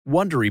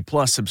Wondery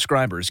Plus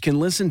subscribers can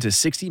listen to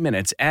 60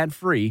 Minutes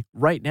ad-free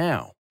right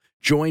now.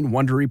 Join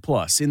Wondery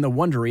Plus in the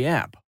Wondery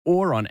app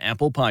or on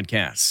Apple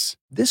Podcasts.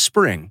 This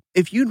spring,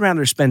 if you'd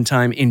rather spend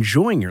time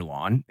enjoying your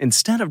lawn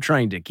instead of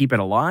trying to keep it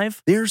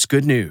alive, there's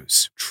good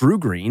news. True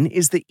Green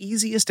is the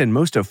easiest and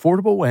most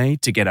affordable way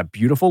to get a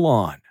beautiful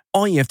lawn.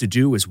 All you have to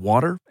do is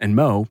water and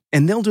mow,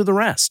 and they'll do the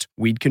rest.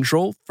 Weed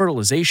control,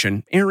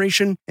 fertilization,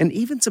 aeration, and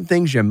even some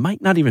things you might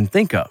not even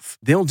think of.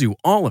 They'll do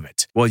all of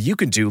it, while you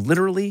can do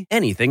literally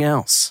anything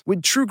else.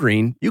 With True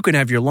Green, you can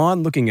have your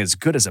lawn looking as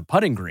good as a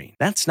putting green.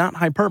 That's not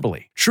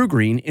hyperbole. True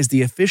Green is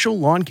the official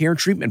lawn care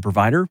treatment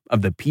provider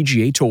of the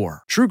PGA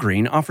Tour. True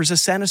Green offers a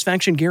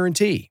satisfaction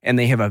guarantee, and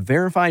they have a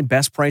verified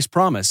best price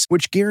promise,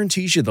 which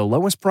guarantees you the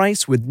lowest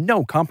price with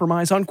no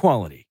compromise on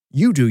quality.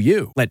 You do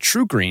you. Let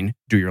True Green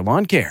do your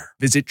lawn care.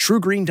 Visit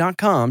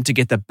TrueGreen.com to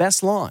get the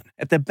best lawn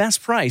at the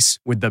best price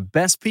with the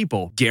best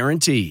people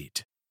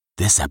guaranteed.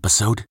 This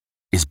episode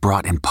is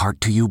brought in part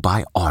to you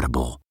by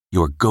Audible,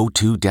 your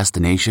go-to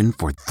destination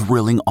for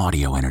thrilling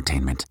audio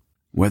entertainment.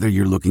 Whether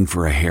you're looking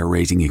for a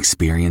hair-raising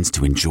experience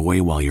to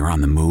enjoy while you're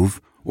on the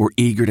move or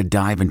eager to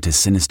dive into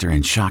sinister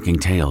and shocking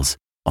tales,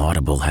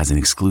 Audible has an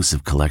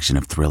exclusive collection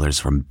of thrillers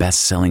from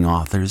best-selling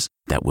authors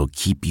that will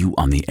keep you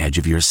on the edge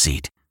of your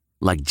seat.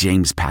 Like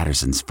James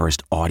Patterson's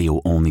first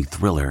audio-only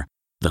thriller,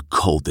 The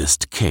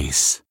Coldest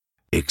Case.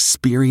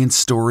 Experience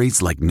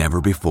stories like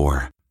never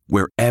before,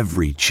 where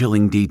every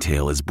chilling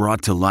detail is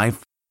brought to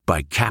life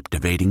by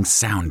captivating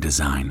sound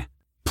design.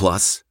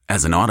 Plus,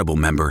 as an Audible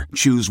member,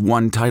 choose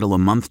one title a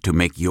month to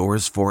make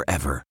yours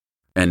forever.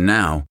 And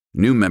now,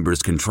 new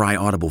members can try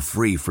Audible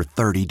free for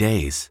 30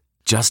 days.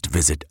 Just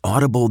visit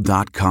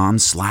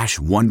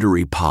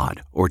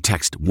audible.com/WonderyPod or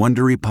text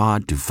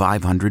WonderyPod to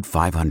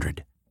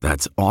 500-500.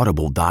 That's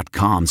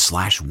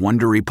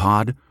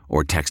audible.com/WonderyPod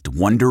or text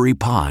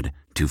WonderyPod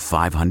to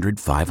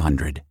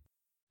 500-500.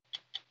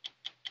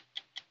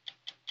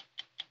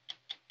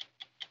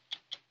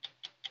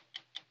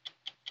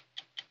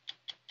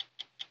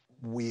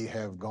 We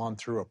have gone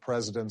through a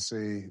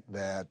presidency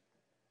that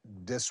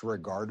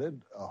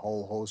disregarded a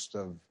whole host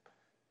of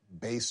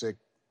basic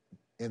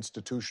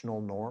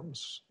institutional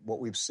norms. What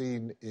we've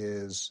seen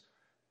is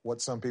what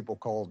some people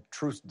call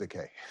truth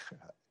decay.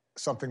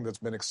 Something that's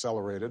been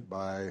accelerated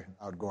by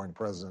outgoing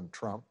President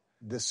Trump.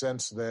 This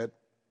sense that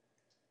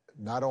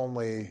not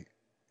only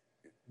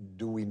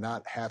do we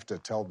not have to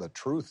tell the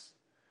truth,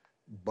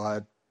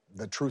 but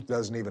the truth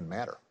doesn't even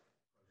matter.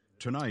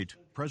 Tonight,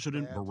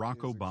 President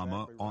Barack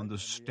Obama on the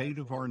state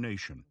of our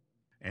nation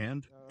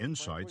and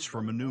insights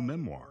from a new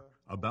memoir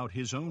about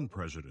his own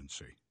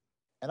presidency.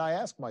 And I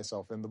ask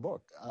myself in the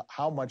book,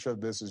 how much of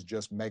this is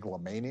just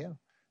megalomania?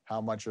 How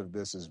much of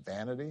this is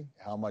vanity?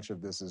 How much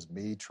of this is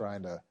me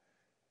trying to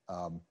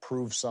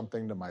prove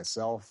something to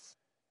myself?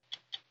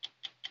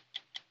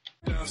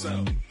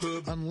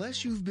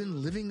 Unless you've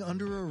been living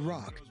under a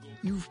rock,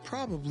 you've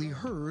probably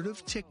heard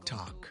of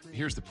TikTok.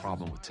 Here's the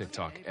problem with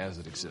TikTok as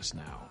it exists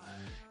now.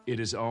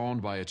 It is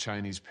owned by a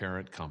Chinese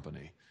parent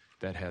company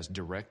that has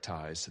direct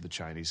ties to the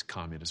Chinese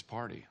Communist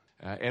Party.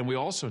 And we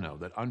also know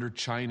that under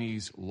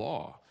Chinese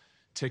law,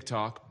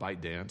 TikTok,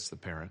 ByteDance, the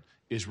parent,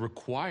 is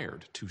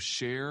required to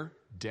share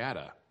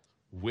data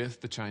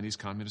with the Chinese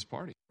Communist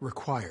Party.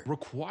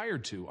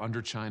 Required to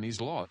under Chinese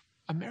law.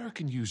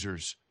 American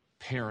users,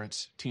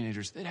 parents,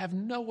 teenagers, they'd have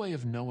no way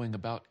of knowing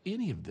about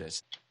any of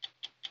this.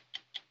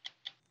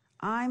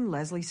 I'm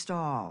Leslie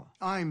Stahl.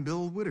 I'm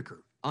Bill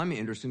Whitaker. I'm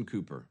Anderson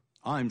Cooper.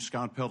 I'm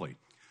Scott Pelley.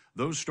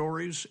 Those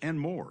stories and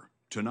more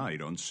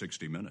tonight on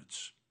 60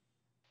 Minutes.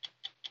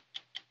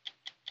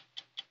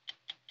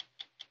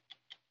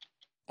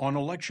 On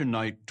election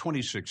night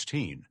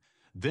 2016,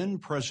 then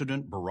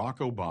President Barack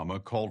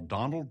Obama called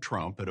Donald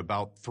Trump at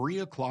about 3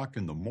 o'clock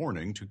in the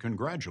morning to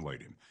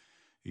congratulate him,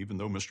 even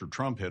though Mr.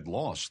 Trump had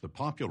lost the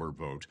popular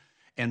vote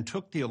and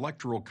took the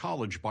Electoral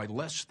College by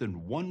less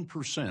than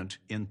 1%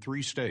 in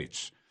 3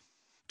 states.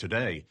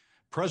 Today,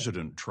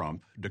 President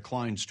Trump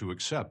declines to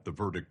accept the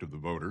verdict of the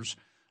voters,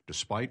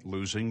 despite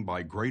losing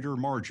by greater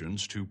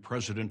margins to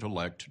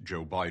President-elect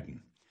Joe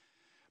Biden.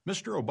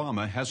 Mr.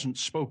 Obama hasn't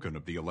spoken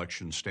of the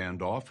election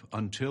standoff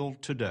until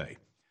today.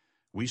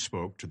 We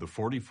spoke to the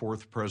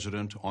 44th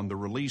president on the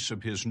release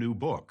of his new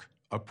book,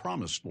 A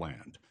Promised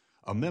Land,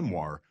 a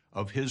memoir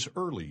of his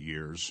early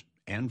years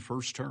and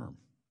first term.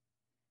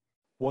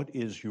 What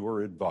is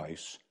your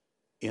advice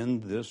in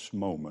this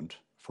moment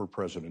for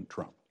President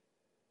Trump?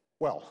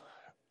 Well,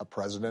 a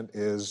president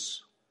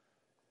is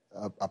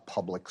a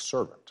public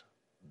servant.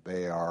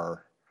 They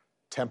are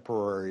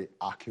temporary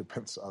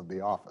occupants of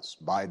the office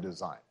by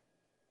design.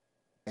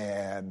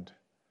 And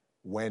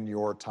when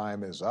your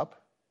time is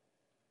up,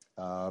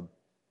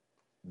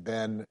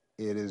 then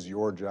it is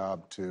your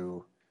job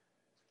to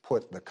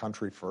put the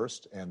country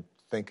first and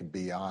think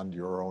beyond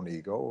your own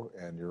ego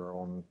and your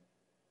own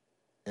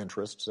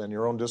interests and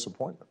your own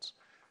disappointments.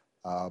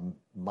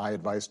 My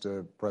advice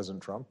to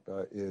President Trump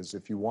is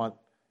if you want,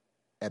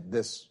 at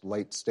this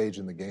late stage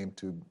in the game,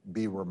 to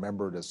be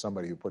remembered as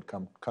somebody who put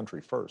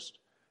country first,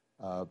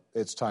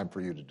 it's time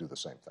for you to do the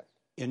same thing.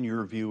 In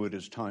your view, it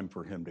is time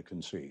for him to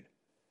concede?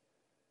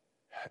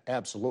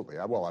 Absolutely.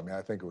 Well, I mean,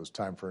 I think it was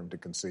time for him to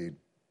concede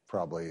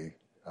probably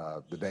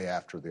the day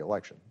after the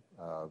election,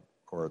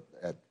 or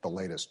at the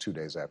latest 2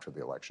 days after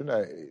the election.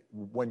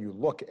 When you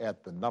look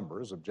at the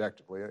numbers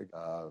objectively,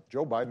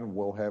 Joe Biden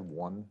will have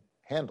won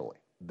handily.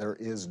 There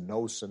is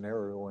no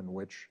scenario in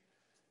which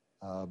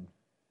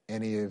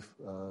any of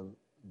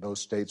those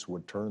states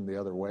would turn the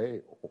other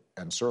way,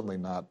 and certainly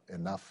not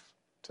enough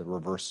to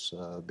reverse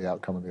the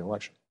outcome of the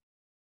election.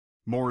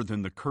 More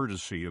than the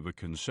courtesy of a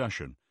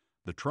concession,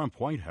 the Trump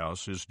White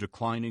House is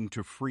declining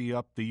to free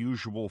up the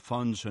usual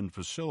funds and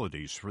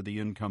facilities for the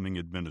incoming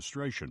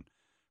administration.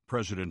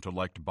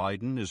 President-elect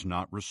Biden is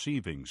not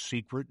receiving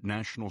secret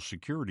national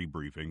security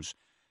briefings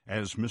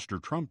as Mr.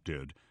 Trump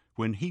did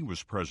when he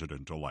was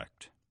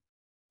president-elect.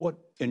 What,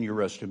 in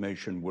your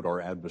estimation, would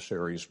our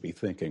adversaries be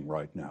thinking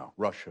right now,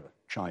 Russia,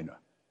 China,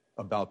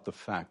 about the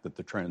fact that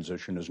the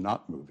transition is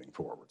not moving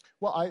forward?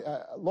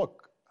 Well,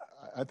 look,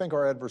 I think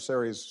our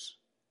adversaries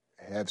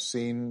have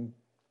seen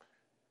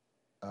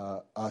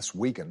us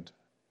weakened,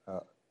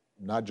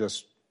 not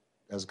just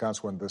as a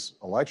consequence of this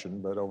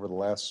election, but over the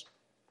last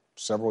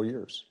several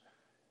years.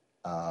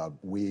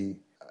 We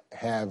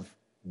have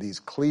these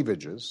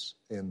cleavages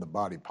in the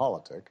body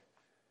politic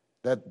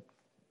that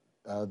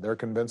they're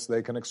convinced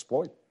they can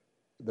exploit.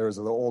 There's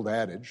the old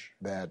adage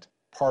that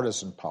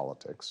partisan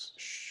politics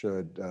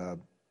should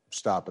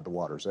stop at the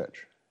water's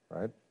edge,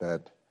 right?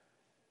 That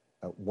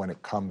when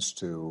it comes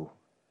to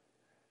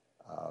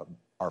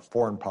our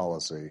foreign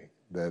policy,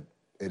 that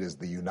it is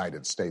the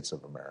United States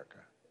of America,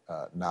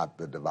 not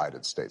the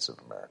divided states of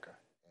America.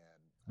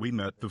 We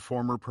met the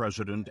former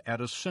president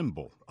at a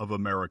symbol of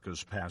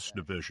America's past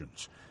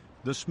divisions.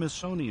 The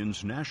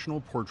Smithsonian's National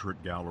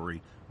Portrait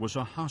Gallery was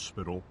a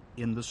hospital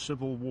in the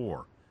Civil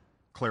War.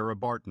 Clara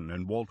Barton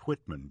and Walt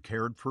Whitman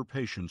cared for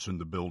patients in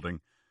the building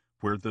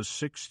where the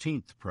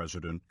 16th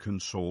president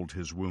consoled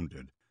his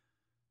wounded.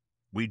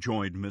 We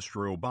joined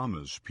Mr.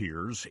 Obama's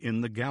peers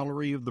in the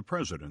Gallery of the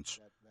Presidents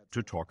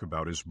to talk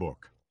about his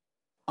book.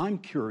 I'm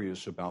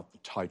curious about the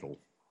title.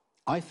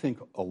 I think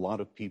a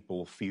lot of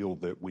people feel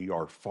that we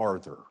are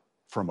farther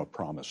from a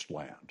promised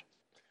land.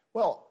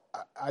 Well,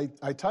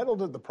 I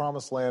titled it The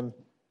Promised Land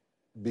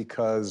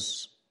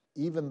because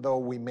even though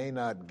we may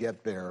not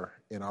get there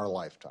in our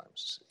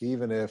lifetimes,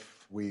 even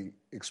if we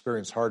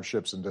experience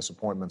hardships and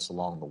disappointments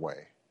along the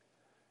way,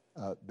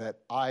 that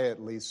I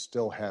at least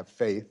still have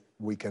faith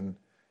we can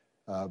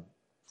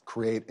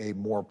create a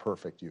more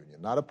perfect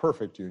union. Not a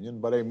perfect union,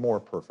 but a more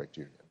perfect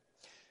union.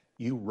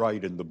 You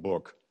write in the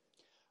book,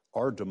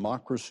 our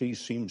democracy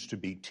seems to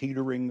be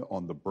teetering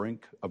on the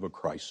brink of a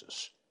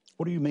crisis.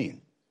 What do you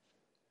mean?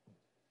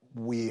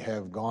 We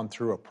have gone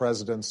through a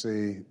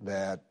presidency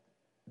that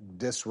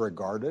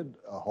disregarded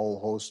a whole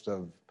host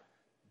of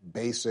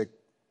basic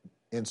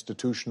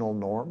institutional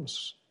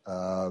norms,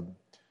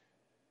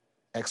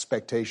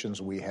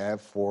 expectations we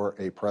have for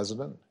a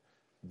president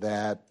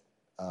that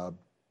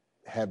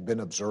have been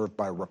observed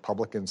by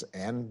Republicans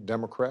and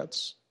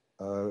Democrats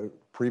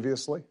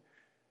previously.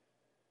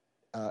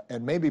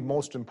 And maybe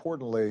most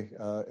importantly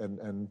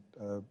and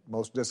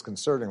most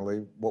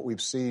disconcertingly, what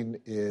we've seen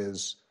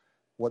is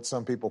what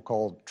some people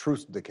call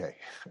truth decay,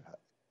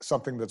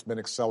 something that's been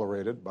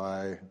accelerated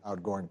by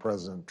outgoing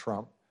President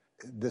Trump.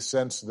 This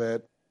sense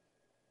that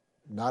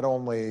not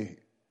only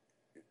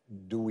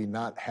do we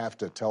not have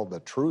to tell the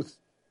truth,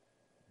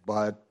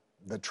 but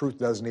the truth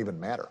doesn't even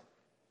matter.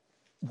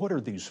 What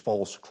are these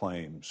false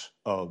claims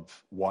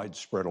of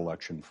widespread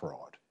election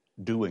fraud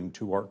doing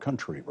to our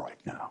country right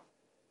now?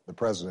 The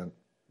president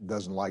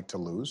doesn't like to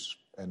lose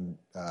and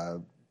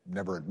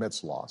never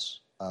admits loss.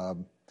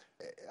 I'm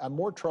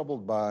more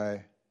troubled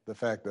by the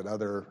fact that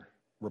other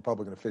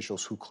Republican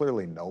officials who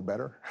clearly know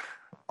better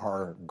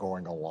are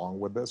going along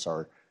with this,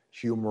 are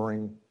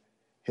humoring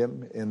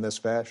him in this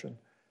fashion.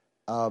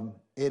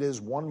 It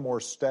is one more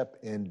step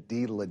in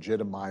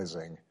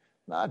delegitimizing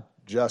not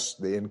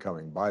just the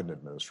incoming Biden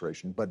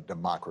administration, but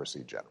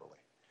democracy generally.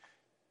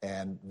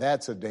 And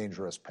that's a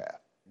dangerous path.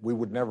 We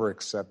would never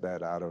accept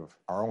that out of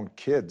our own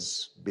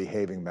kids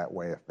behaving that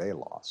way if they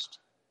lost,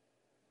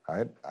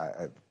 right?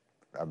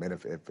 I mean,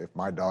 if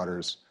my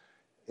daughter's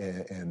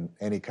in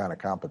any kind of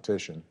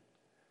competition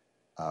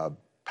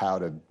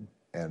pouted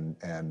and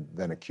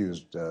then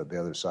accused the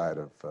other side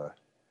of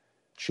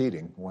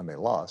cheating when they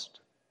lost,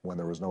 when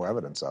there was no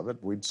evidence of it,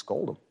 we'd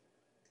scold them.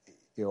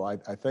 You know,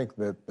 I think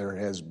that there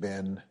has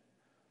been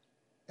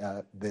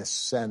this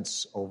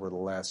sense over the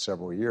last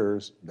several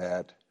years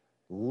that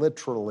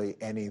literally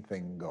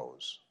anything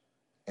goes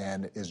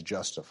and is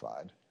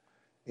justified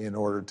in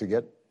order to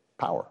get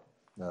power.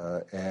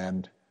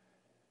 And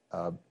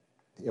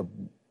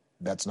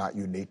that's not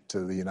unique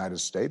to the United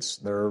States.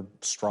 There are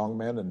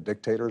strongmen and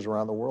dictators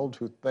around the world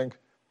who think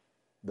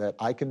that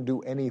I can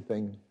do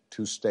anything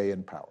to stay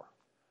in power.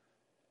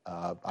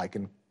 I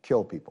can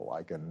kill people.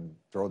 I can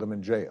throw them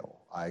in jail.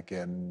 I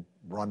can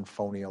run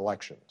phony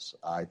elections.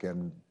 I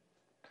can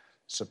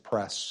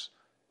suppress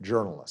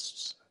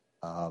journalists.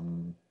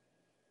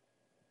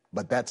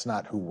 But that's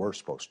not who we're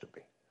supposed to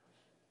be.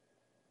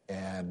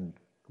 And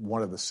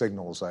one of the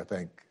signals I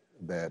think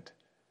that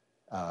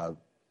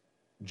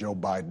Joe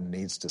Biden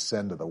needs to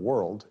send to the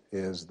world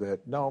is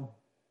that, no,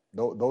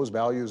 those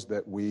values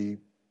that we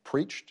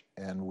preached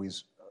and we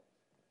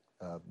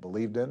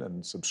believed in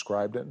and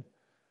subscribed in,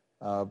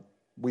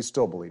 we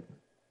still believe in.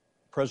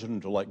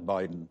 President-elect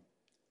Biden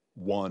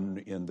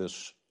won in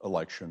this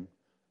election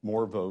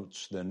more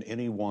votes than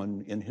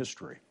anyone in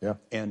history. Yeah.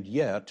 And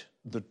yet,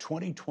 the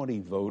 2020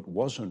 vote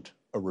wasn't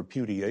a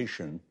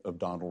repudiation of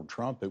Donald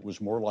Trump. It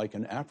was more like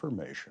an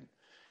affirmation.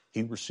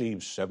 He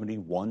received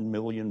 71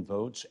 million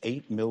votes,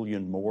 8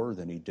 million more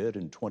than he did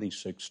in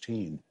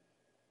 2016.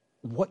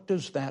 What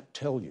does that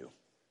tell you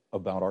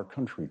about our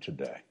country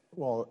today?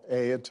 Well,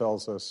 it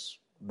tells us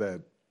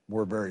that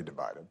we're very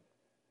divided.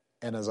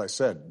 And as I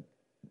said,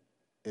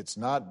 it's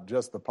not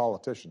just the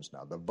politicians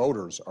now. The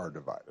voters are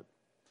divided.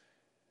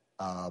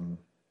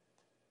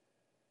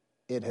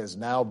 It has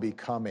now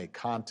become a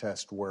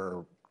contest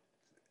where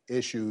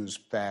issues,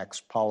 facts,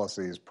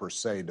 policies per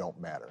se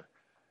don't matter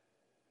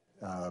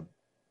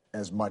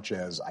as much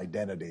as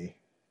identity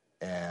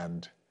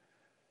and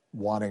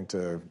wanting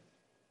to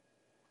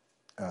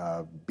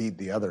beat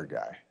the other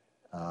guy.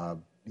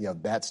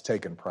 That's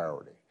taken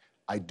priority.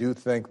 I do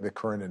think the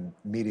current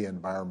media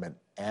environment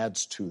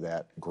adds to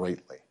that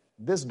greatly.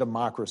 This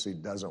democracy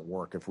doesn't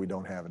work if we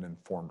don't have an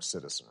informed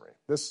citizenry.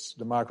 This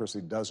democracy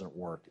doesn't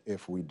work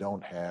if we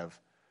don't have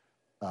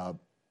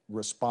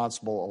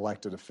responsible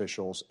elected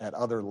officials at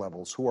other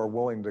levels who are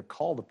willing to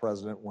call the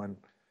president when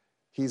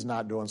he's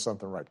not doing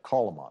something right.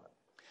 Call him on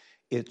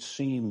it. It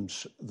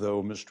seems,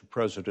 though, Mr.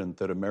 President,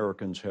 that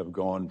Americans have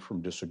gone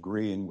from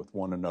disagreeing with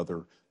one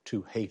another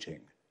to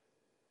hating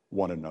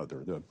one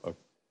another, a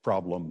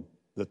problem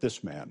that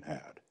this man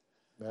had.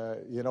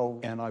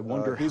 And I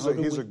wonder he's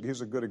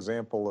a good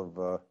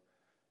example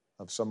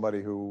of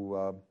somebody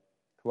who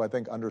I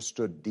think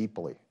understood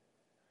deeply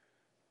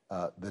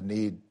the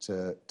need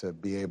to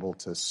be able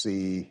to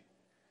see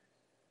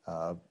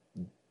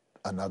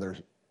another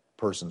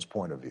person's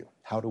point of view.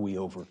 How do we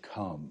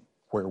overcome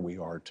where we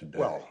are today?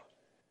 Well,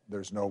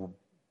 there's no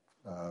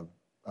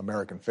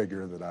American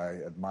figure that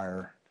I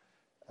admire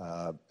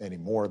any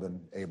more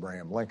than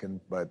Abraham Lincoln,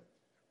 but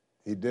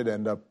he did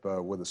end up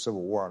with a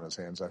civil war on his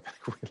hands. I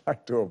think we'd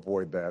like to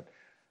avoid that.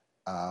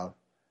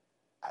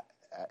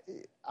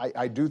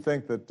 I do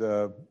think that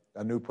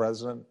a new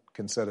president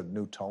can set a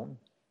new tone.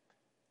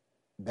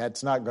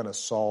 That's not going to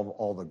solve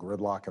all the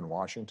gridlock in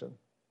Washington.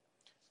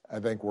 I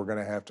think we're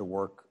going to have to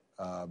work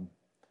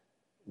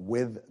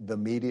with the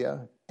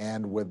media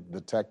and with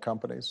the tech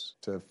companies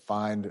to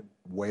find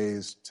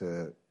ways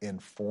to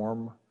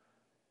inform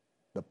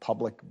the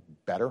public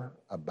better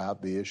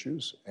about the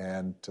issues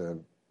and to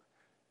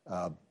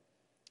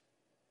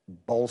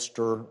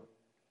bolster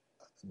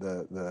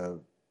the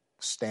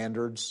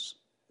standards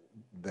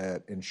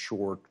that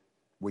ensure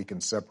we can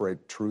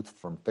separate truth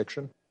from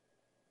fiction.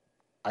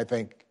 I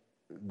think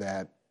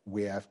that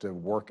we have to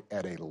work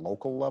at a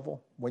local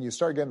level. When you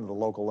start getting to the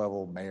local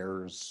level,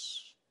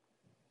 mayors,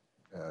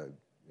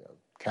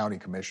 county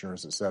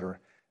commissioners, et cetera,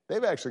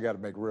 they've actually got to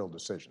make real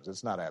decisions.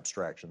 It's not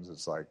abstractions.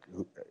 It's like,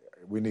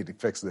 we need to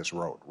fix this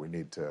road. We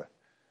need to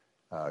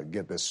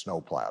get this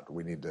snow plowed.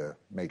 We need to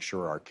make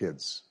sure our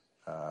kids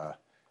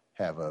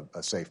have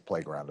a safe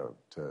playground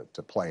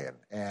to play in.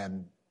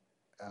 And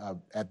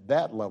at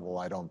that level,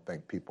 I don't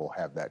think people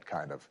have that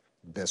kind of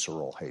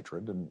visceral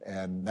hatred.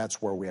 And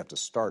that's where we have to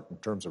start in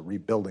terms of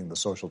rebuilding the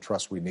social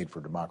trust we need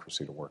for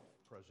democracy to work.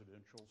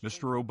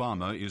 Mr.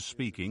 Obama is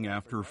speaking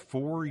after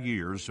 4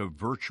 years of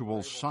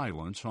virtual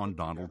silence on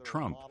Donald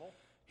Trump.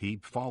 He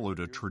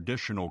followed a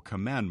traditional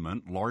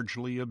commandment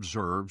largely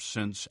observed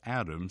since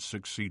Adam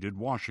succeeded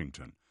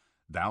Washington: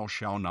 "Thou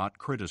shalt not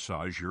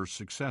criticize your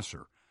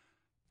successor."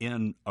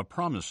 In A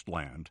Promised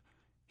Land,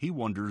 he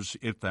wonders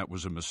if that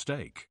was a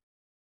mistake.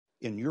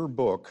 In your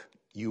book,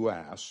 you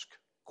ask,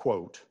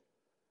 quote,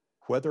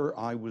 "Whether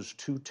I was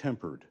too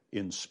tempered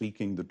in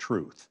speaking the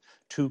truth,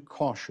 too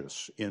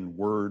cautious in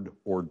word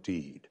or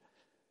deed."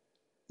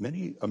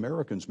 Many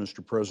Americans,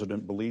 Mr.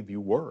 President, believe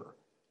you were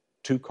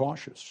too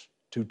cautious,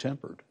 too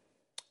tempered.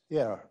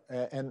 Yeah,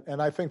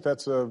 and I think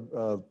that's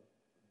a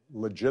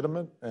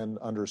legitimate and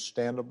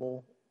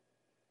understandable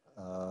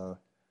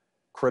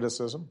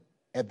criticism.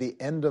 At the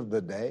end of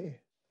the day,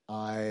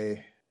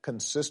 I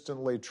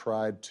consistently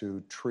tried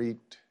to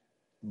treat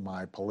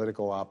my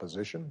political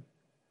opposition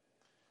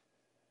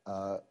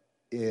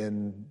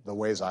in the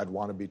ways I'd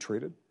want to be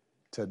treated,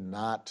 to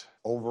not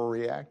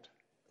overreact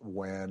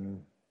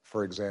when,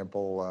 for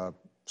example,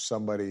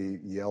 somebody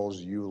yells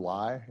 "you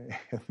lie"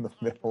 in the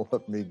middle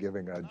of me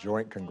giving a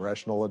joint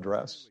congressional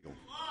address.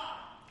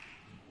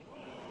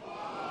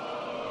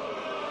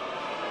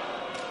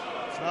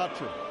 It's not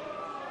true.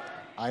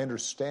 I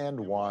understand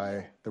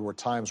why there were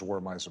times where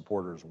my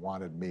supporters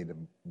wanted me to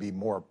be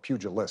more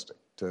pugilistic,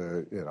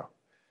 to,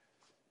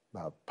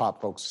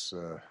 pop folks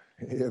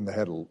in the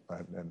head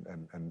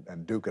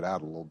and duke it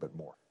out a little bit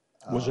more.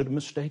 Was it a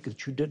mistake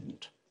that you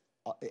didn't?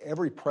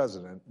 Every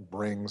president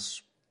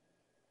brings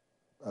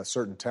a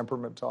certain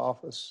temperament to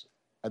office.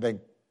 I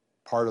think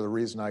part of the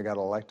reason I got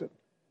elected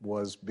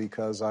was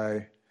because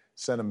I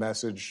sent a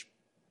message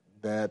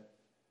that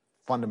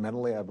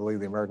fundamentally I believe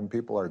the American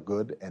people are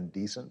good and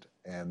decent,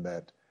 and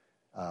that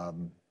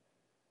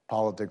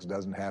politics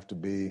doesn't have to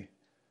be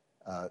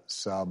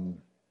some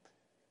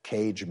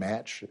cage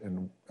match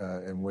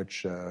in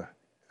which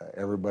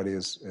everybody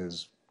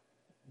is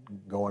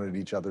going at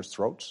each other's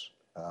throats,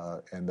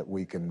 and that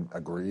we can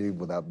agree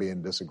without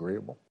being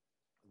disagreeable.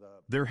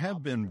 There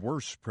have been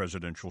worse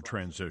presidential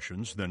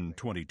transitions than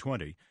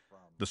 2020.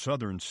 The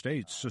southern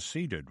states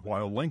seceded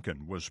while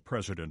Lincoln was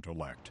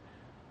president-elect.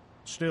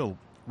 Still,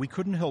 we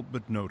couldn't help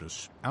but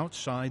notice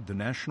outside the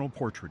National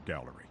Portrait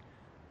Gallery,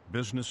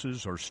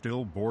 businesses are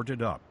still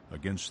boarded up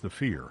against the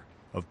fear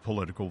of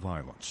political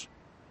violence.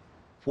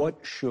 What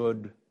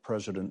should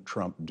President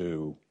Trump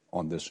do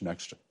on this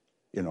next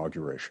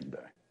Inauguration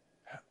Day?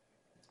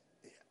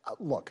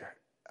 Look,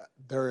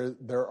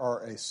 there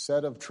are a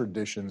set of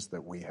traditions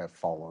that we have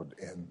followed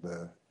in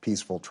the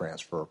peaceful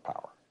transfer of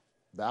power.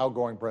 The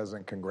outgoing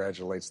president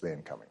congratulates the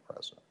incoming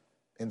president,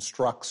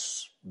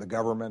 instructs the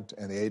government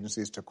and the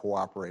agencies to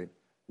cooperate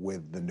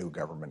with the new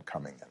government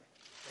coming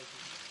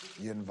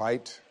in. You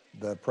invite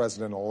the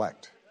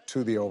president-elect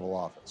to the Oval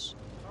Office.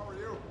 How are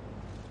you?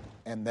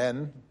 And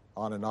then,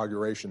 on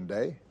Inauguration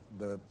Day,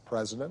 the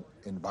president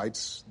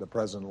invites the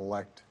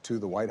president-elect to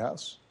the White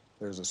House.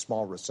 There's a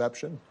small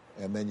reception,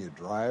 and then you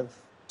drive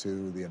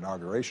to the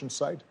inauguration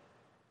site,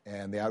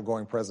 and the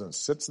outgoing president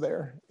sits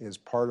there, is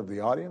part of the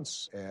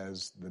audience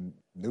as the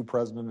new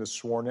president is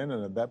sworn in,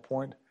 and at that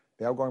point,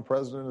 the outgoing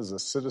president is a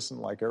citizen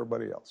like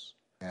everybody else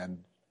and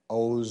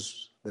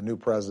owes the new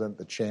president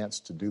the chance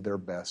to do their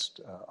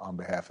best on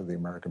behalf of the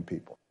American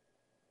people.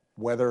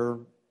 Whether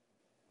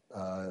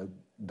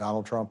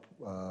Donald Trump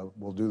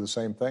will do the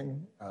same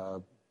thing,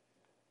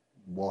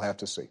 we'll have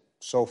to see.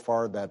 So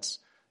far, that's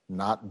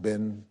not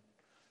been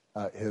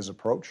his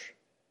approach.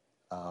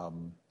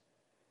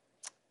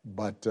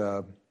 But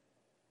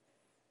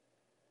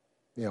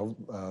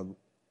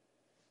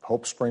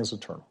hope springs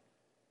eternal.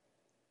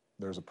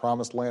 There's a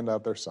promised land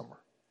out there somewhere.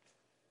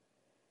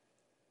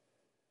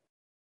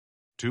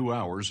 2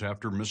 hours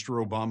after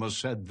Mr. Obama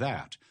said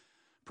that,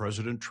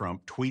 President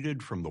Trump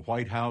tweeted from the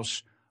White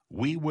House,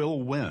 "We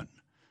will win,"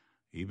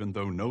 even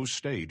though no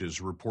state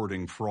is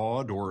reporting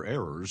fraud or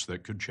errors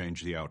that could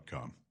change the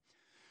outcome.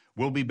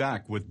 We'll be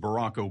back with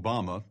Barack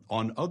Obama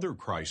on other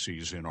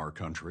crises in our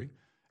country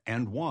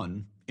and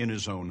one in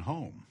his own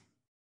home.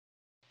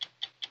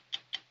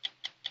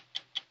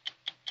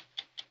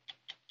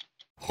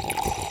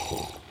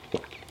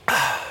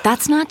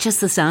 That's not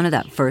just the sound of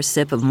that first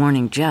sip of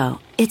Morning Joe.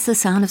 It's the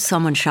sound of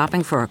someone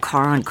shopping for a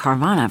car on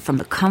Carvana from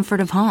the comfort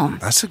of home.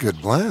 That's a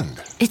good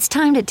blend. It's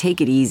time to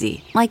take it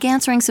easy, like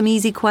answering some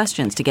easy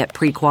questions to get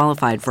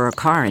pre-qualified for a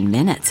car in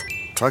minutes.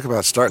 Talk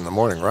about starting the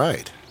morning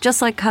right.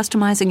 Just like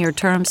customizing your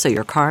terms so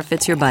your car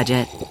fits your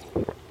budget.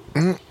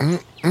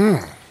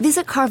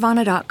 Visit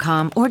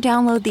Carvana.com or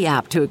download the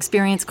app to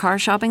experience car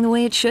shopping the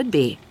way it should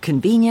be.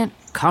 Convenient,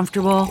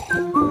 comfortable.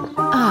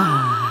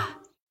 Ah.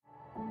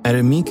 At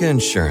Amica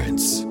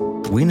Insurance,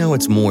 we know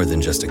it's more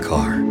than just a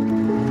car.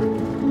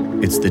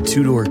 It's the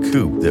two-door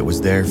coupe that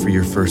was there for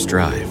your first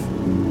drive.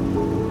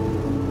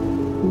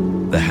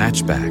 The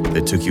hatchback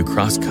that took you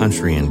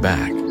cross-country and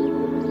back.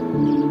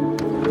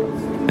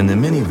 And the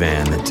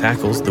minivan that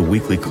tackles the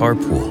weekly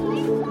carpool.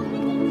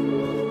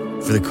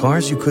 For the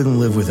cars you couldn't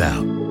live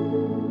without,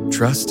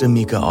 trust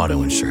Amica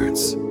Auto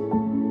Insurance.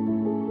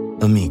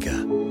 Amica.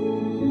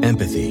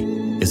 Empathy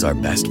is our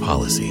best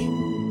policy.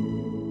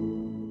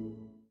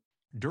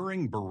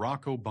 During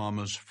Barack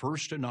Obama's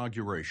first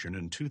inauguration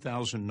in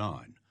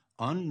 2009,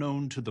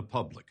 unknown to the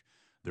public,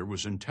 there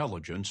was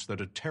intelligence that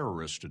a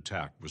terrorist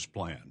attack was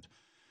planned.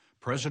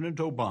 President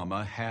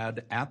Obama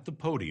had at the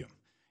podium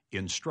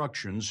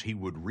instructions he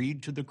would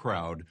read to the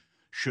crowd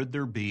should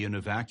there be an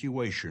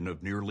evacuation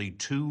of nearly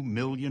 2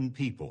 million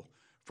people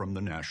from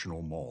the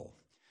National Mall.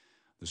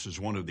 This is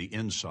one of the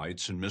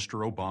insights in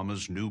Mr.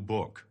 Obama's new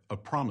book, A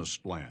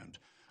Promised Land,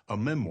 a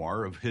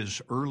memoir of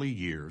his early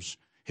years,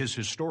 his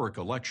historic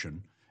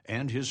election,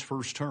 and his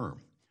first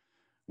term.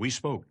 We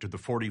spoke to the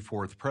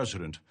 44th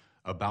president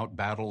about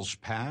battles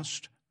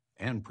past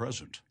and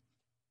present.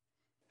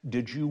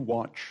 Did you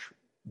watch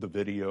the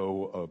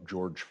video of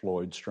George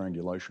Floyd's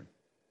strangulation?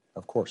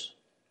 Of course.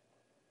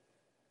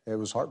 It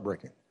was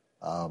heartbreaking.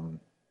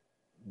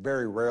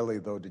 Very rarely,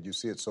 though, did you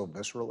see it so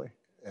viscerally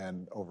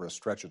and over a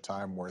stretch of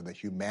time where the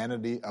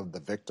humanity of the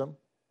victim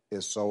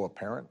is so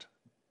apparent,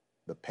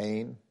 the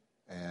pain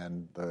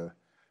and the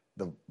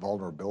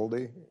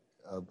vulnerability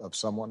of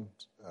someone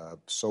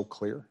so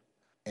clear.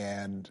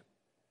 And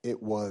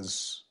it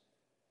was,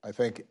 I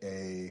think,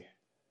 a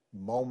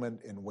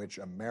moment in which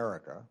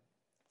America,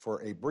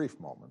 for a brief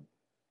moment,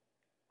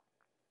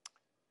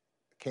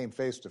 came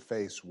face to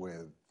face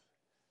with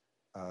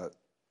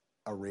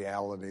a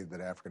reality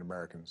that African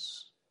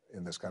Americans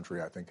in this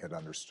country, I think, had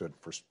understood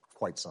for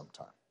quite some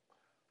time.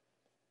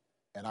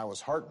 And I was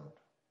heartened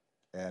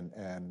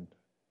and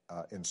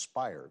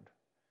inspired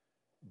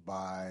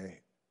by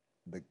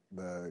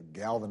the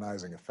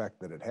galvanizing effect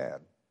that it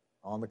had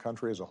on the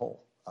country as a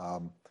whole.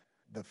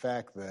 The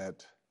fact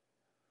that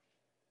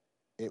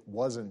it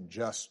wasn't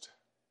just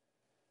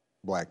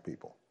black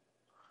people.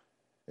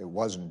 It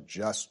wasn't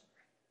just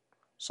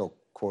so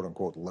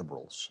quote-unquote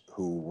liberals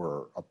who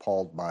were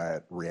appalled by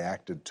it,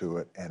 reacted to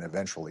it, and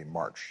eventually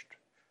marched.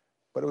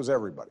 But it was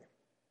everybody.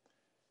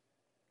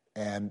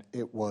 And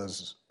it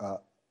was a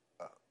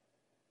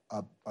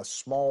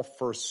small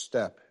first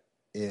step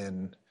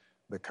in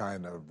the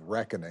kind of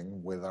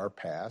reckoning with our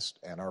past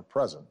and our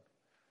present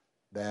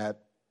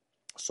that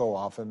so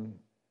often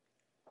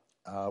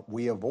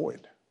we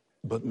avoid.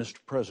 But, Mr.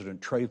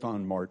 President,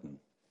 Trayvon Martin,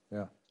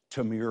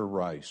 Tamir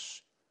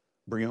Rice,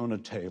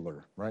 Breonna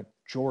Taylor,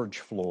 George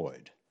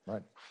Floyd,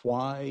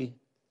 why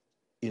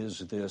is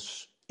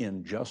this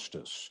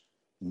injustice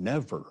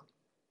never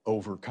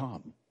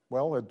overcome?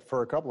 Well,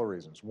 for a couple of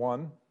reasons.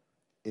 One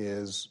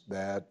is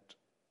that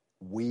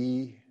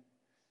we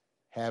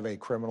have a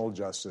criminal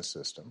justice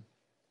system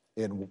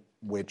in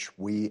which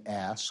we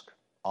ask,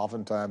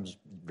 oftentimes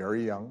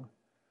very young,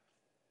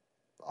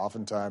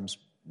 oftentimes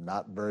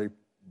not very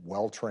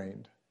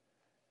well-trained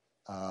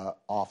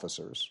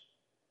officers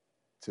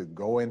to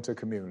go into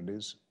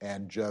communities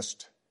and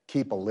just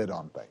keep a lid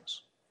on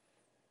things.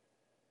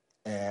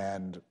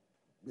 And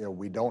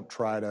we don't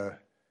try to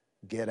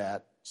get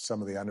at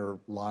some of the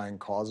underlying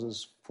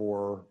causes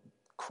for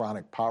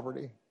chronic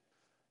poverty.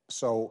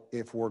 So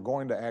if we're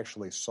going to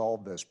actually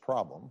solve this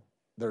problem,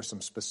 there's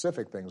some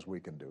specific things we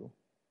can do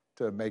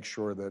to make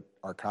sure that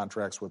our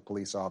contracts with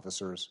police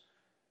officers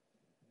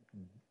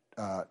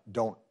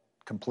don't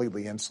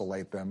completely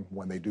insulate them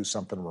when they do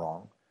something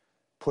wrong,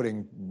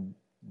 putting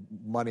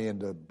money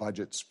into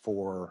budgets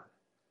for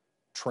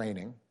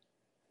training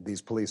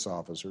these police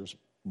officers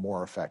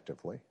more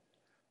effectively,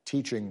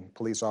 teaching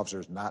police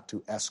officers not to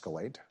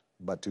escalate,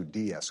 but to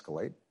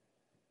de-escalate.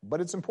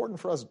 But it's important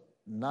for us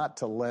not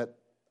to let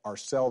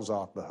ourselves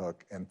off the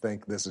hook and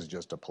think this is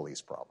just a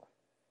police problem.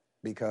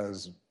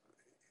 Because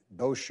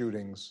those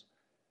shootings,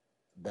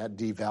 that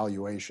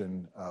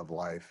devaluation of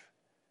life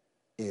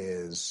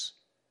is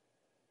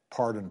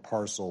part and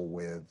parcel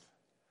with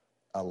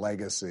a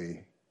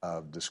legacy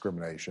of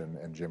discrimination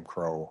and Jim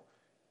Crow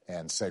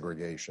and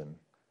segregation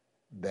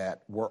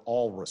that we're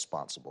all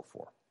responsible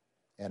for.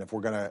 And if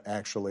we're going to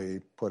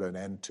actually put an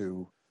end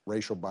to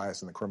racial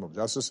bias in the criminal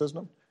justice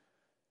system,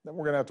 then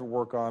we're going to have to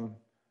work on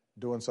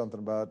doing something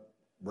about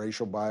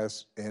racial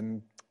bias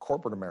in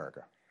corporate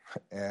America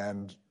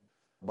and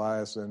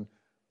bias in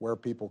where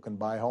people can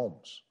buy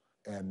homes.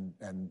 And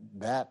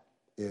that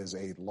is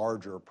a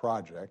larger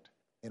project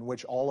in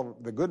which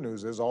the good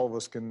news is all of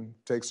us can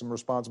take some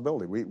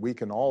responsibility. We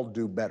can all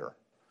do better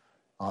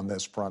on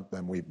this front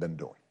than we've been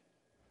doing.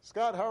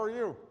 Scott, how are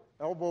you?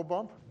 Elbow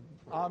bump?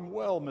 I'm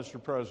well,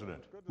 Mr.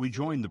 President. We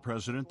joined the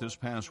president this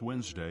past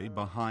Wednesday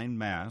behind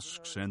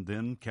masks and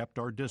then kept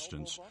our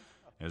distance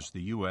as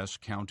the U.S.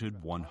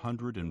 counted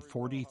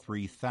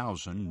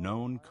 143,000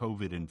 known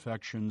COVID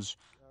infections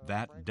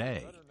that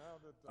day,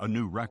 a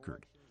new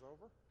record.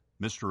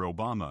 Mr.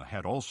 Obama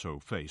had also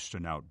faced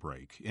an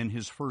outbreak in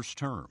his first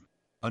term,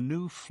 a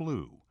new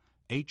flu,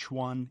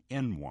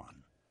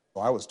 H1N1.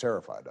 Well, I was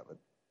terrified of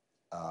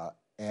it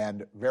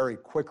and very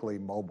quickly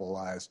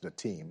mobilized a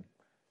team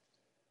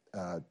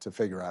to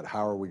figure out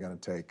how are we going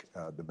to take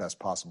the best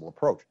possible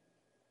approach.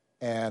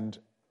 And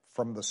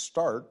from the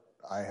start,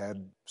 I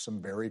had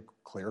some very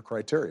clear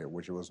criteria,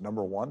 which was,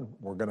 number one,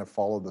 we're going to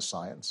follow the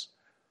science.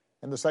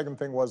 And the second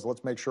thing was,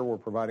 let's make sure we're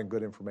providing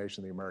good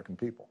information to the American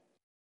people.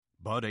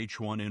 But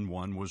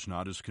H1N1 was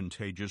not as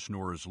contagious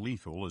nor as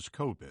lethal as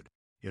COVID.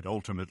 It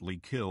ultimately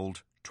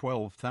killed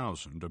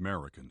 12,000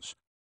 Americans.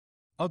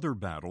 Other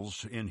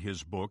battles in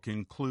his book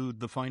include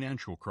the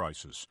financial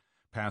crisis,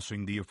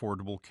 passing the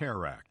Affordable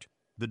Care Act,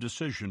 the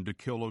decision to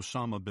kill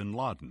Osama bin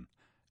Laden,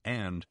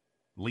 and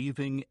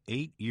leaving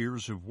 8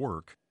 years of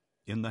work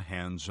in the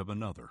hands of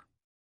another.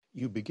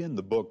 You begin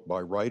the book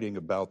by writing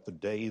about the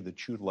day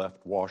that you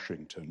left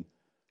Washington,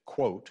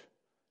 quote,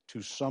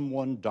 to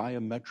someone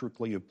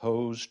diametrically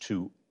opposed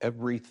to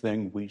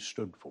everything we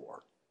stood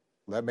for.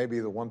 That may be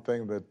the one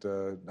thing that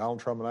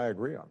Donald Trump and I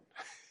agree on,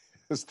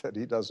 is that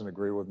he doesn't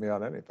agree with me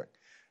on anything.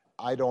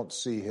 I don't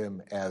see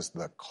him as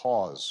the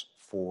cause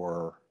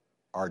for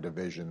our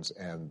divisions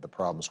and the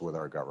problems with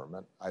our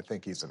government. I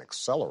think he's an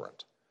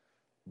accelerant,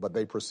 but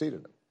they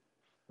preceded him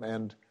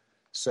and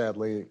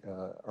sadly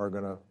are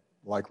going to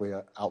likely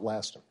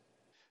outlast him.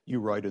 You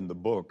write in the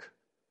book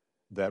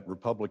that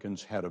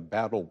Republicans had a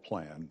battle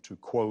plan to,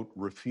 quote,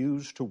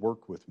 refuse to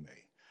work with me,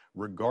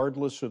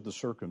 regardless of the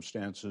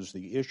circumstances,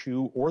 the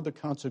issue, or the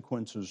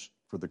consequences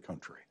for the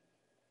country.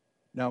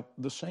 Now,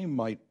 the same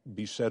might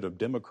be said of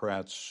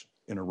Democrats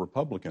in a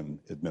Republican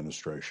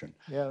administration.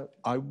 Yeah.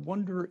 I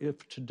wonder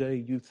if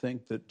today you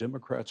think that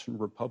Democrats and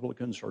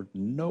Republicans are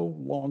no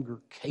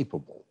longer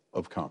capable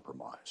of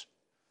compromise.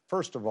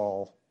 First of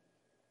all,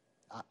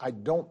 I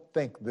don't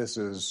think this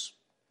is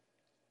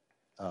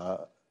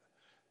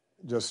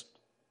just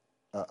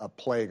a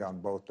plague on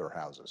both their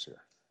houses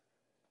here.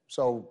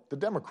 So the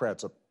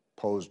Democrats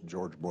opposed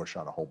George Bush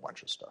on a whole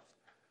bunch of stuff.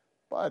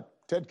 But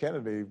Ted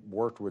Kennedy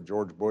worked with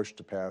George Bush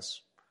to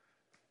pass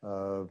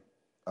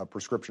a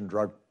prescription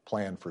drug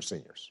plan for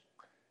seniors.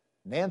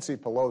 Nancy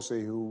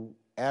Pelosi, who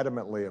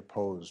adamantly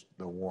opposed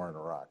the war in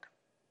Iraq,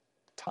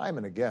 time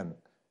and again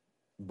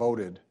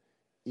voted,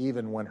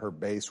 even when her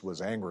base was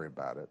angry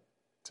about it,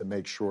 to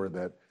make sure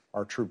that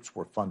our troops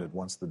were funded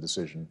once the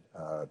decision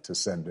to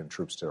send in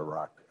troops to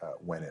Iraq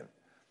went in.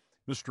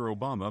 Mr.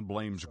 Obama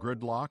blames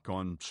gridlock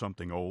on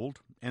something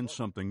old and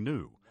something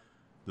new.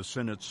 The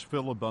Senate's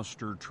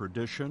filibuster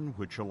tradition,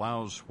 which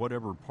allows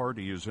whatever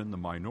party is in the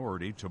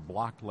minority to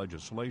block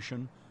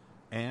legislation,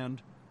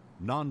 and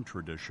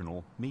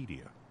non-traditional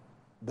media.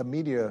 The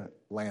media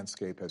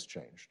landscape has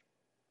changed,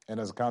 and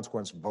as a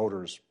consequence,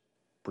 voters'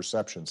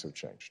 perceptions have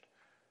changed,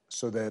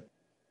 so that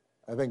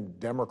I think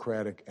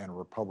Democratic and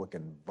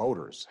Republican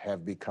voters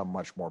have become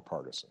much more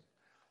partisan.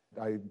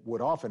 I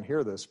would often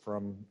hear this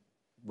from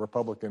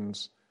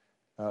Republicans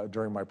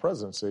during my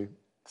presidency.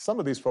 Some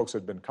of these folks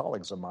had been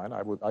colleagues of mine.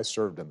 I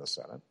served in the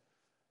Senate.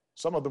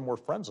 Some of them were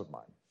friends of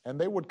mine, and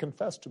they would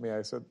confess to me.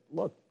 I said,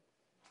 look,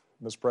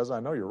 Mr.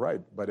 President, I know you're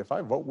right, but if I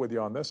vote with you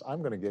on this, I'm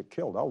going to get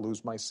killed. I'll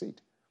lose my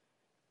seat.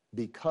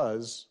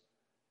 Because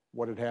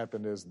what had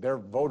happened is their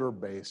voter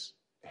base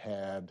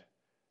had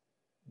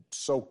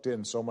soaked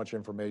in so much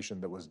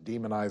information that was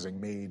demonizing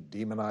me,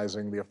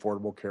 demonizing the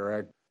Affordable Care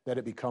Act, that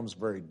it becomes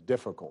very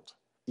difficult,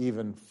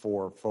 even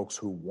for folks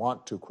who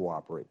want to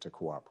cooperate.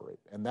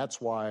 And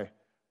that's why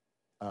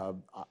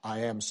I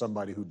am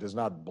somebody who does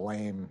not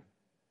blame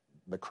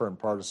the current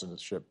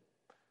partisanship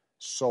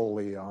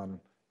solely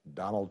on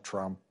Donald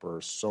Trump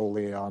or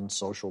solely on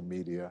social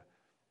media.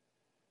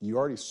 You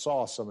already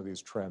saw some of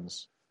these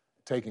trends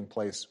taking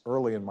place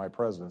early in my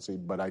presidency,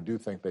 but I do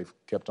think they've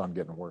kept on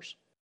getting worse.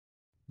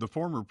 The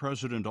former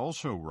president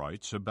also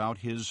writes about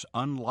his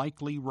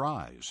unlikely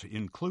rise,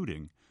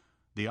 including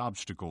the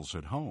obstacles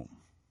at home.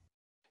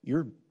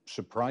 You're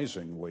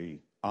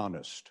surprisingly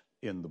honest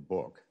in the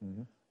book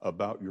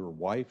about your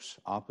wife's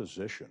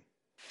opposition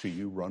to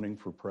you running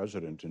for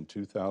president in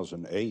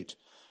 2008.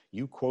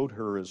 You quote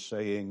her as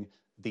saying,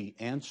 "The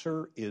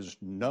answer is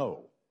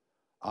no.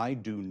 I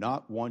do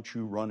not want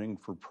you running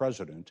for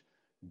president.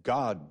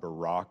 God,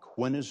 Barack,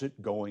 when is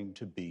it going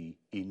to be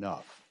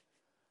enough?"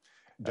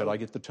 Did I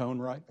get the tone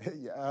right?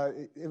 Yeah,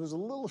 it was a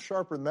little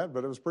sharper than that,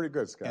 but it was pretty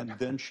good, Scott. And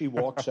then she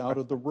walks out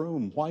of the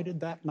room. Why did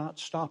that not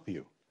stop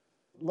you?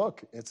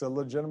 Look, it's a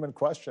legitimate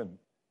question.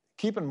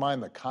 Keep in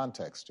mind the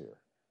context here.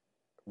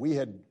 We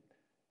had,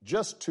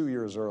 just 2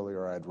 years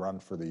earlier, I had run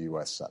for the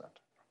U.S. Senate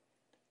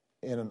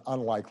in an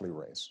unlikely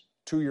race.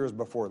 2 years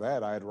before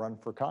that, I had run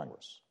for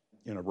Congress.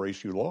 In a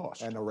race you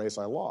lost. And a race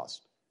I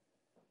lost.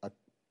 A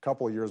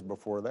couple of years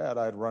before that,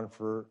 I had run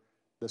for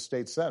the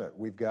state Senate.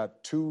 We've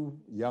got 2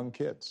 young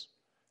kids.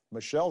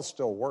 Michelle's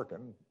still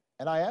working.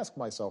 And I ask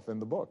myself in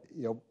the book,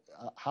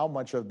 how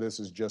much of this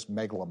is just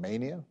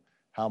megalomania?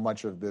 How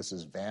much of this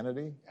is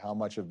vanity? How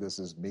much of this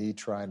is me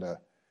trying to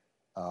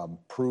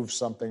prove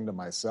something to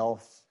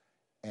myself?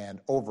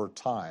 And over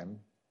time,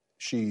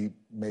 she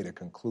made a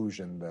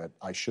conclusion that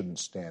I shouldn't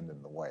stand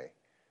in the way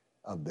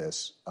of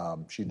this.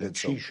 She did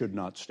so. She should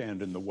not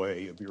stand in the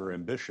way of your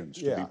ambitions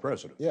to be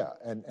president. Yeah,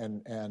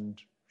 and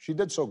she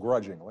did so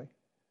grudgingly.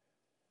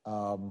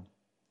 And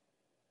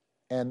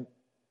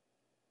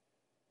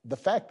the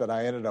fact that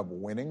I ended up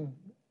winning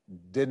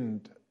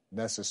didn't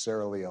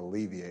necessarily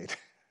alleviate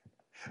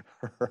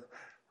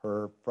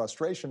her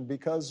frustration,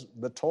 because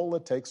the toll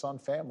it takes on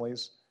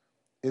families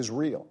is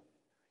real.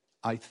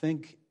 I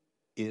think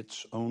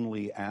it's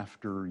only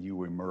after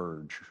you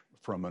emerge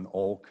from an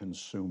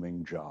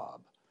all-consuming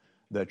job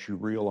that you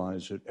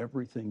realize that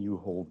everything you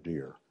hold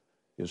dear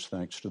is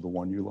thanks to the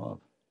one you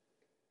love.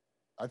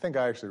 I think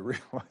I actually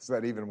realized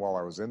that even while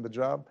I was in the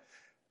job.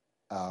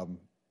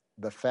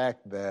 The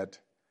fact that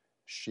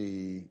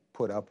she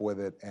put up with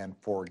it and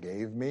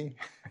forgave me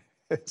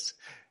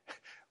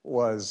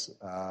was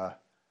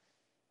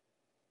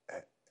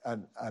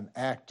an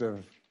act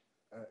of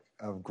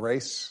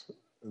grace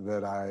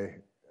that I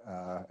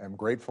am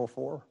grateful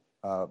for,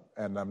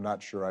 and I'm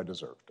not sure I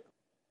deserved it.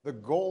 The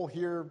goal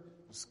here,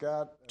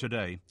 Scott...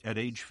 Today, at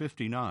age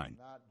 59,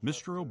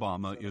 Mr.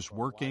 Obama is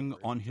working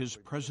on his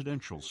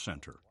presidential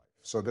center.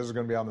 So this is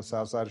going to be on the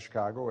south side of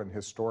Chicago in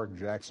historic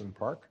Jackson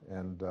Park,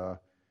 and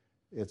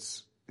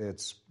it's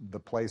the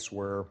place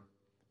where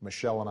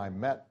Michelle and I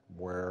met,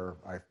 where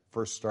I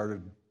first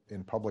started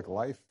in public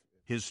life.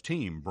 His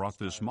team brought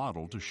this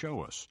model to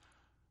show us.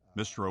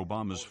 Mr.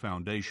 Obama's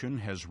foundation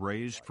has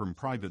raised from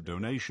private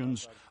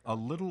donations a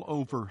little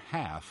over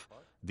half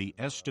the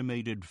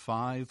estimated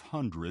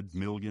 $500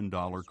 million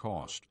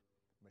cost.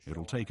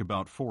 It'll take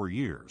about 4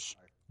 years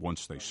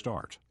once they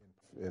start.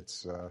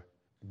 It's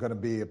going to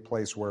be a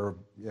place where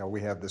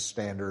we have the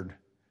standard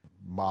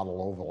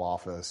model Oval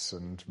Office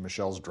and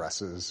Michelle's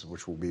dresses,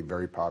 which will be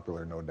very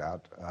popular, no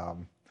doubt.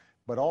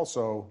 But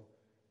also,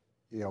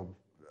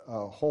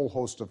 a whole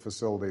host of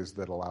facilities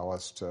that allow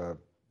us to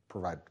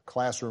provide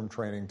classroom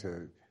training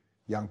to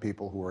young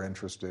people who are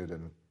interested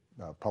in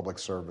public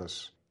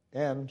service,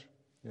 and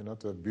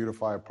to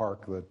beautify a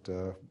park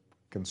that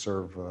can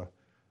serve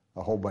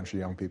a whole bunch of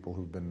young people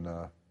who've been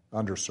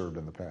underserved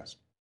in the past.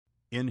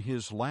 In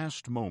his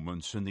last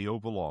moments in the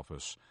Oval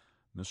Office,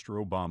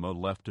 Mr. Obama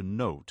left a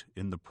note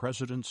in the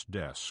president's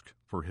desk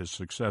for his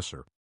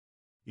successor.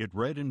 It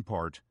read in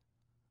part,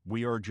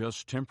 "We are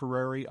just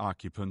temporary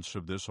occupants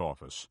of this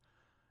office.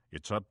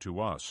 It's up to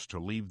us to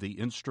leave the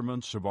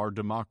instruments of our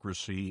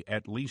democracy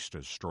at least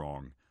as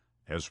strong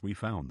as we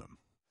found them."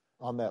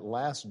 On that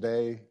last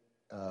day,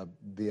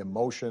 the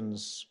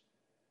emotions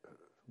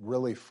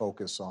really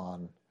focus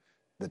on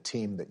the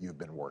team that you've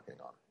been working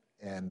on.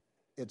 And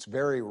it's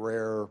very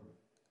rare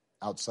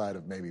outside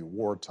of maybe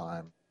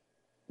wartime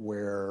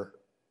where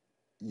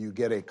you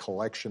get a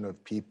collection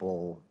of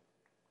people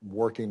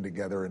working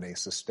together in a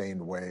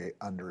sustained way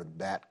under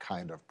that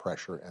kind of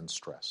pressure and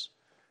stress.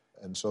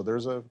 And so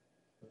there's a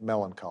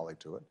melancholy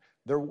to it.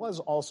 There was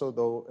also,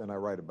 though, and I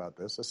write about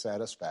this, a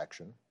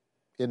satisfaction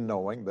in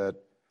knowing that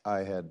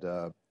I had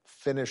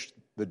finished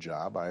the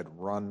job. I had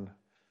run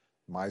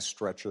my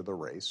stretch of the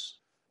race.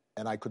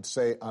 And I could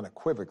say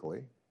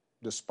unequivocally,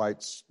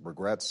 despite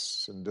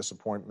regrets and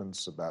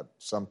disappointments about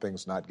some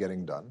things not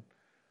getting done,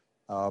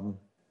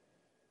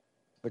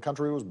 the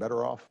country was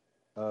better off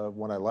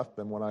when I left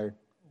than when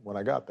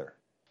I got there.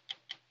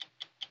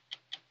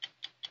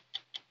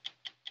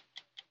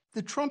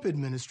 The Trump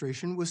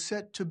administration was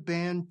set to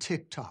ban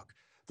TikTok,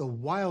 the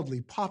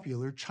wildly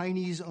popular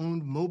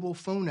Chinese-owned mobile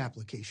phone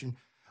application,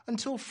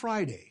 until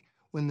Friday,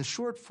 when the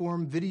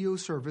short-form video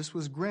service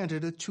was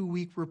granted a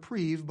 2-week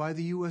reprieve by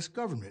the U.S.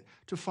 government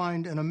to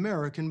find an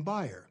American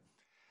buyer.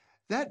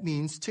 That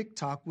means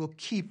TikTok will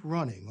keep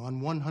running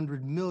on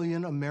 100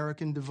 million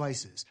American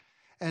devices,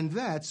 and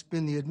that's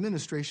been the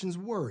administration's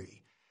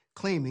worry,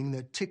 claiming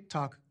that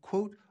TikTok,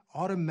 quote,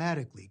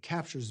 automatically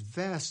captures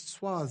vast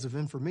swaths of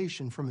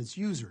information from its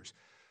users,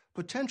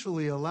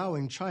 potentially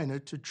allowing China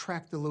to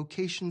track the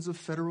locations of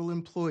federal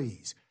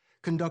employees,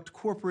 conduct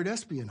corporate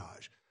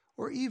espionage,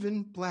 or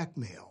even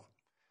blackmail.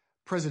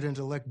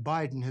 President-elect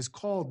Biden has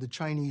called the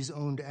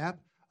Chinese-owned app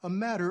a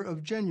matter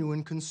of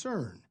genuine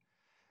concern.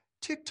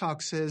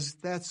 TikTok says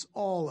that's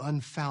all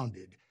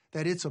unfounded,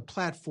 that it's a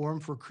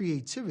platform for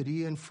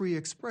creativity and free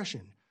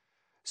expression.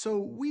 So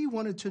we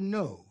wanted to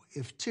know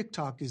if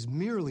TikTok is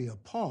merely a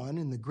pawn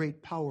in the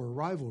great power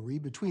rivalry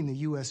between the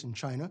U.S. and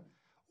China,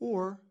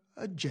 or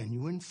a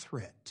genuine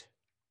threat.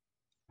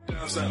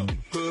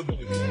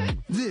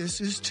 This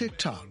is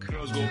TikTok.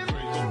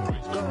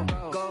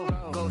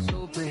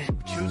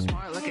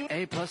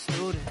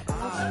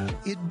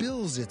 It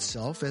bills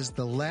itself as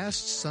the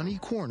last sunny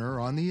corner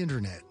on the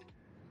internet.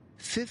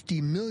 50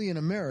 million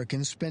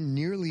Americans spend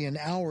nearly an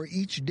hour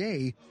each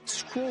day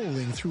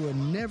scrolling through a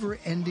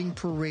never-ending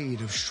parade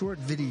of short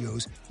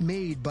videos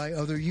made by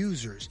other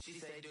users.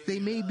 They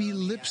may be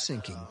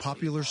lip-syncing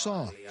popular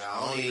songs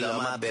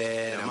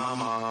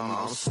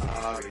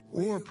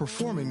or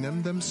performing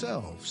them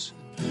themselves.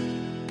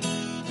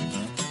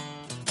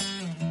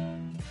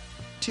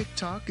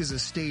 TikTok is a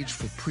stage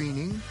for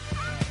preening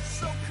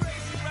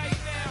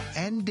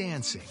and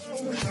dancing.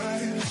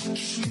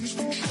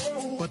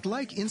 But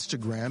like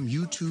Instagram,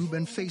 YouTube,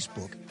 and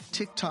Facebook,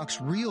 TikTok's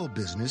real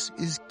business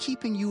is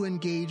keeping you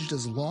engaged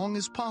as long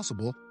as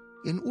possible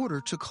in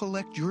order to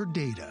collect your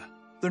data.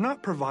 They're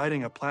not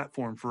providing a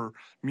platform for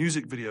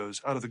music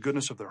videos out of the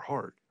goodness of their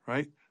heart,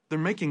 right? They're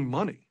making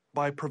money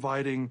by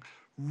providing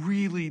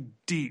really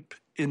deep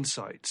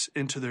insights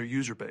into their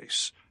user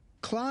base.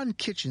 Klon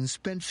Kitchen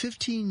spent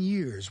 15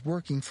 years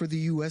working for the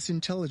U.S.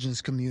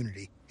 intelligence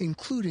community,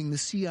 including the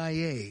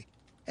CIA,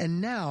 and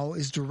now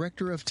is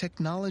Director of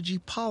Technology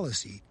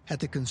Policy at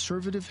the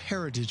Conservative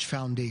Heritage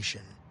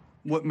Foundation.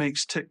 What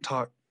makes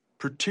TikTok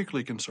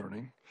particularly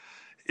concerning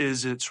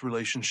is its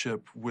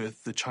relationship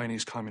with the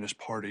Chinese Communist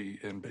Party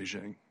in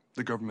Beijing,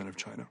 the government of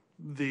China.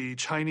 The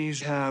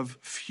Chinese have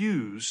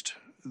fused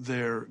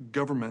their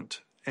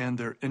government and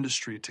their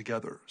industry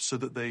together so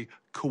that they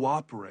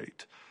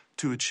cooperate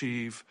to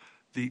achieve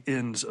the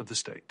ends of the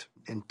state.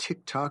 And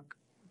TikTok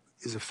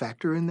is a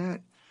factor in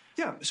that?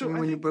 Yeah. So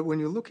when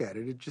you look at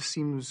it, it just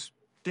seems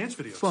dance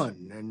videos,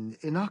 fun and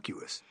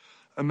innocuous.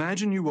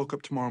 Imagine you woke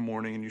up tomorrow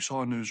morning and you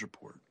saw a news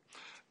report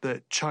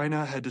that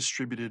China had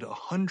distributed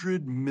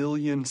 100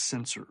 million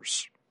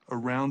sensors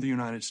around the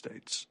United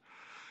States,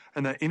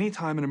 and that any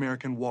time an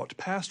American walked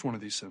past one of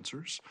these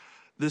sensors,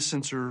 this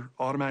sensor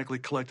automatically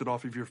collected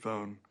off of your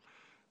phone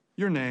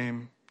your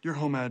name, your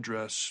home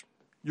address,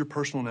 your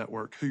personal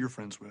network, who you're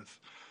friends with,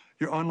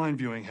 your online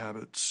viewing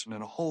habits,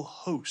 and a whole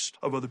host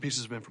of other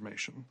pieces of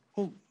information.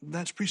 Well,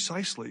 that's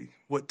precisely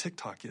what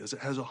TikTok is. It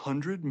has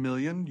 100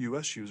 million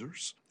U.S.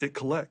 users. It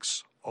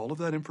collects all of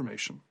that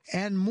information.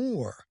 And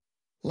more.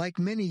 Like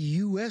many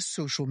U.S.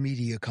 social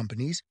media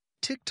companies,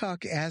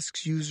 TikTok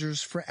asks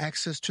users for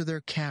access to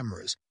their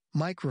cameras,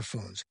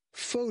 microphones,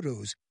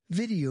 photos,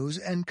 videos,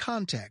 and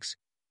contacts.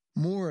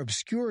 More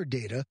obscure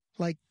data,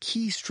 like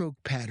keystroke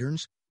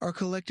patterns, are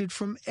collected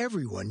from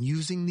everyone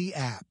using the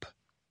app.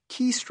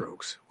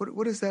 keystrokes.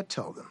 What does that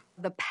tell them?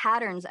 The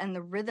patterns and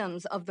the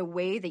rhythms of the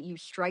way that you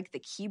strike the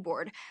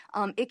keyboard,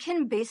 it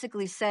can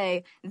basically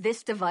say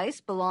this device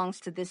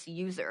belongs to this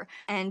user.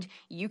 And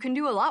you can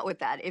do a lot with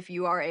that if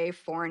you are a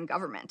foreign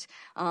government.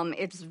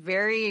 It's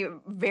very,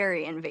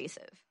 very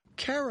invasive.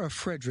 Kara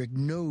Frederick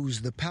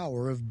knows the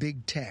power of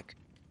big tech.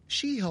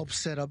 She helped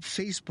set up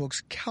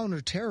Facebook's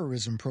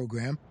counterterrorism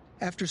program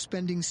after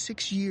spending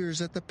 6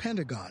 years at the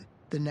Pentagon,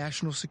 the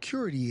national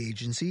security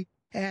agency,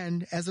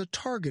 and as a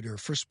targeter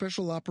for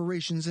special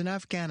operations in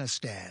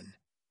Afghanistan.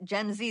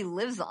 Gen Z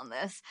lives on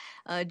this.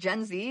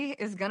 Gen Z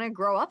is going to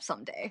grow up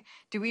someday.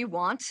 Do we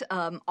want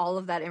all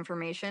of that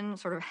information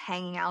sort of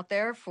hanging out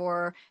there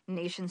for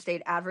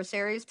nation-state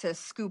adversaries to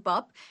scoop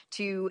up,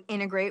 to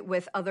integrate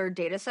with other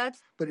data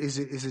sets? But is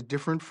it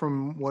different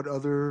from what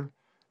other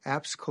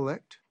apps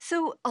collect?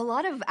 So a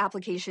lot of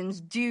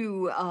applications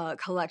do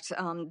collect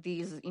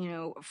these,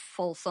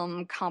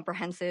 fulsome,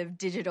 comprehensive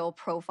digital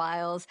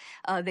profiles.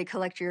 They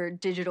collect your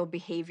digital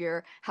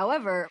behavior.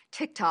 However,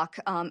 TikTok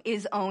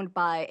is owned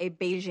by a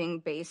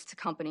Beijing-based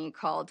company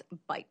called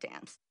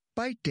ByteDance.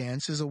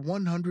 ByteDance is a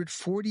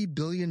 $140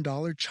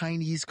 billion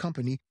Chinese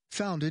company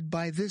founded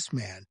by this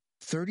man,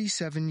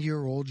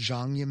 37-year-old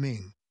Zhang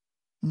Yiming.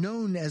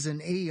 Known as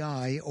an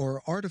AI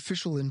or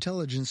artificial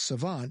intelligence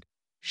savant,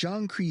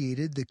 Zhang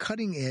created the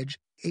cutting-edge,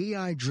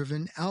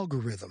 AI-driven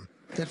algorithm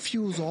that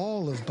fuels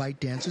all of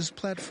ByteDance's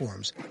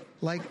platforms,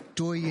 like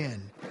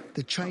Douyin,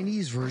 the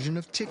Chinese version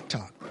of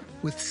TikTok,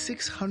 with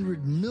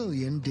 600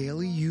 million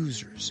daily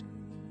users.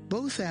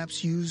 Both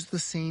apps use the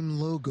same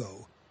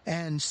logo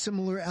and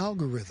similar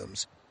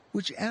algorithms,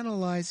 which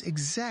analyze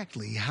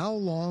exactly how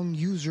long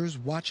users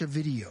watch a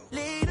video.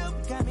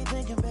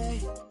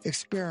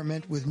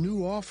 Experiment with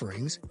new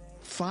offerings,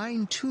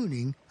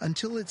 fine-tuning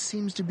until it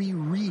seems to be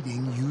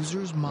reading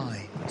users'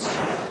 minds.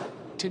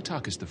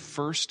 TikTok is the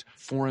first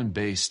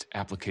foreign-based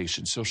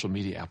application, social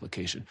media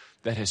application,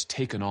 that has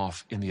taken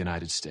off in the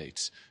United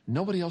States.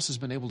 Nobody else has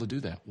been able to do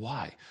that.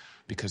 Why?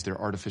 Because their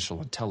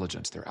artificial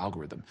intelligence, their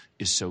algorithm,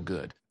 is so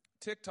good.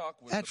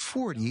 At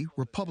 40,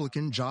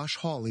 Republican Josh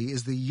Hawley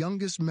is the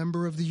youngest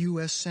member of the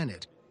U.S.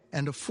 Senate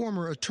and a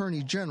former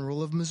Attorney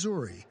General of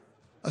Missouri.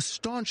 A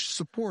staunch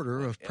supporter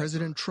of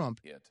President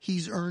Trump,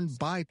 he's earned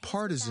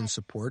bipartisan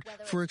support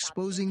for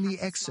exposing the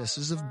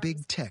excesses of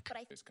big tech.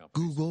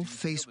 Google,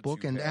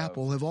 Facebook, and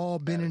Apple have all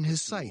been in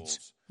his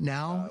sights.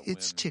 Now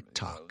it's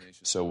TikTok.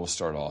 So we'll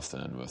start off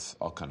then with,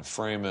 I'll kind of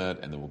frame it,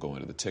 and then we'll go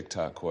into the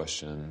TikTok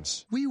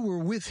questions. We were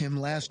with him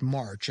last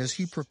March as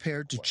he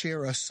prepared to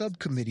chair a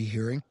subcommittee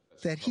hearing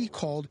that he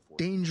called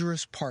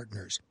Dangerous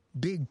Partners,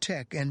 Big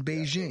Tech and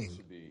Beijing.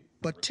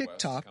 But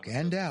TikTok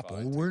and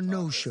Apple were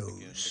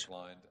no-shows.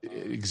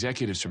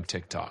 Executives from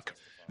TikTok,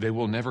 they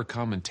will never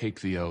come and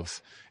take the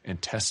oath and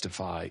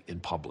testify in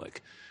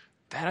public.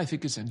 That, I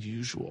think, is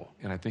unusual,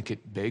 and I think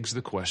it begs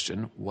the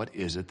question, what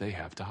is it they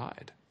have to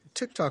hide?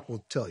 TikTok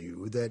will tell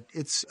you that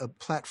it's a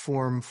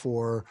platform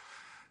for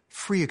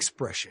free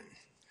expression,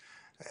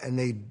 and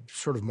they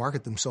sort of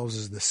market themselves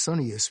as the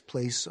sunniest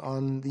place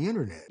on the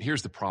internet.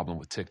 Here's the problem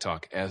with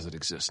TikTok as it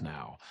exists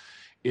now.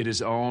 It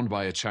is owned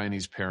by a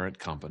Chinese parent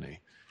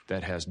company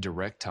that has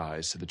direct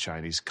ties to the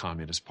Chinese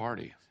Communist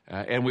Party.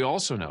 And we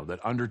also know that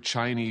under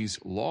Chinese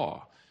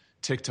law,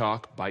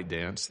 TikTok,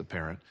 ByteDance, the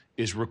parent,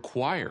 is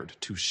required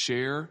to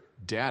share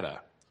data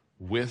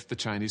with the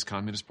Chinese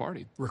Communist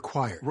Party.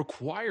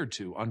 Required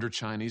to under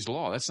Chinese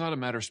law. That's not a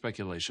matter of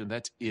speculation.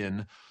 That's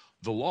in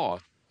the law.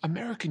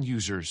 American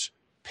users,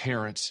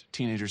 parents,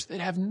 teenagers, they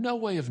have no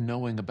way of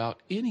knowing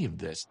about any of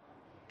this.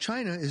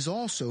 China is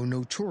also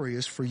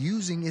notorious for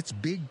using its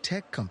big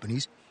tech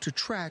companies to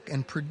track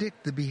and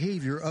predict the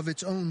behavior of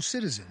its own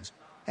citizens,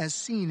 as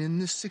seen in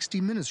this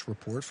 60 Minutes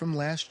report from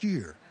last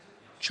year.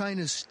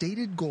 China's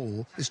stated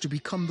goal is to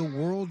become the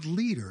world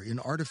leader in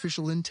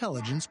artificial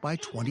intelligence by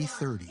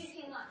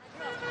 2030.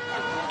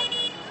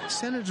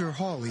 Senator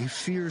Hawley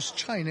fears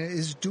China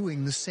is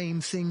doing the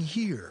same thing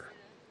here.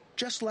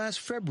 Just last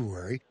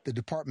February, the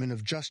Department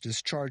of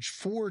Justice charged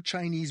 4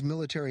 Chinese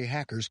military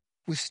hackers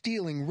with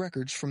stealing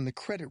records from the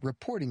credit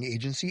reporting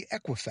agency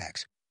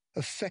Equifax,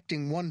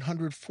 affecting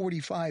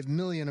 145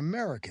 million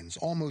Americans,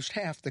 almost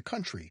half the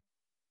country.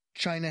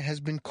 China has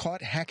been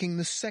caught hacking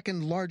the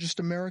second largest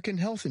American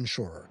health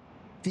insurer,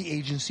 the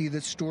agency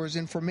that stores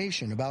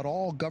information about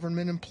all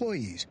government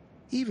employees,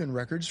 even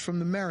records from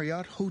the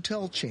Marriott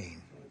hotel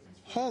chain.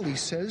 Hawley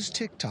says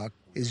TikTok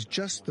is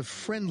just the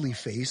friendly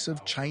face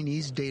of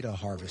Chinese data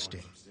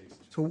harvesting.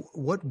 So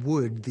what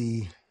would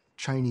the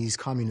Chinese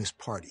Communist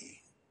Party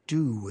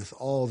do with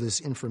all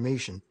this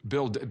information?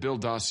 Build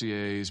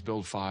dossiers,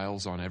 build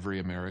files on every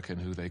American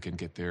who they can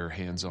get their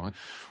hands on.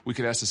 We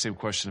could ask the same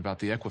question about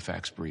the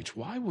Equifax breach.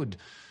 Why would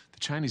the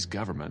Chinese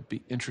government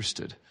be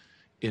interested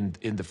in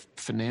the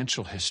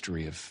financial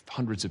history of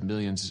hundreds of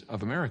millions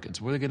of Americans?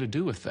 What are they going to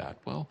do with that?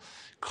 Well,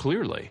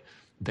 clearly,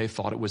 they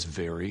thought it was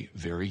very,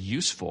 very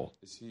useful.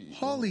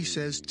 Hawley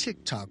says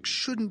TikTok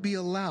shouldn't be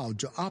allowed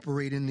to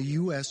operate in the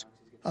U.S.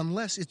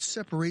 unless it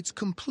separates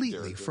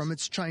completely from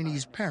its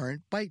Chinese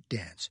parent,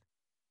 ByteDance.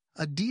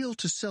 a deal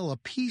to sell a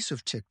piece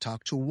of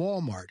TikTok to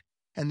Walmart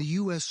and the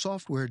U.S.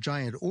 software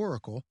giant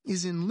Oracle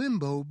is in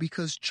limbo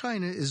because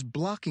China is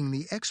blocking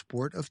the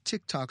export of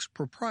TikTok's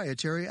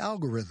proprietary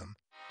algorithm.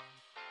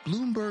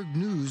 Bloomberg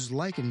News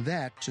likened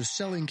that to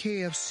selling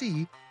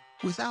KFC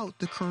without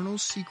the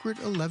Colonel's secret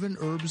 11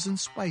 herbs and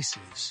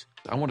spices.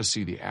 I want to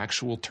see the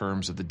actual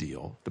terms of the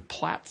deal. The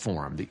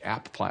platform, the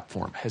app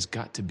platform, has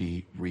got to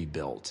be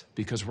rebuilt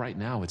because right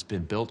now it's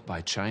been built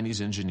by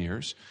Chinese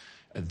engineers.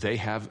 They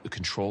have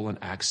control and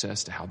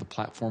access to how the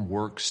platform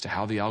works, to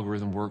how the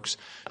algorithm works.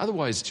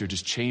 Otherwise, you're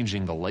just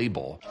changing the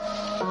label.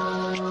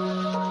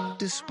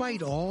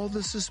 Despite all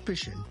the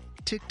suspicion,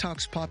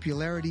 TikTok's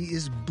popularity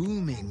is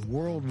booming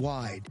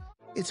worldwide.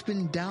 It's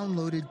been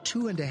downloaded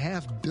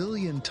 2.5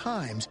 billion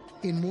times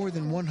in more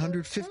than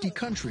 150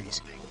 countries.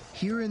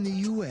 Here in the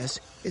U.S.,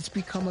 it's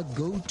become a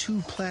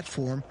go-to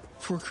platform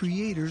for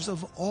creators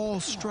of all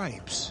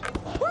stripes.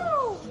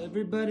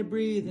 Everybody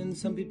breathing,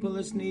 some people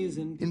are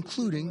sneezing.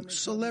 Including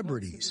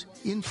celebrities,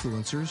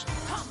 influencers,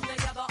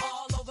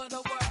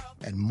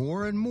 and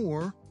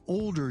more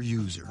older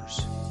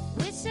users.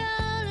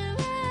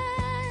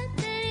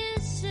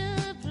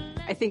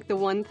 I think the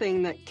one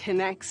thing that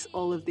connects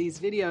all of these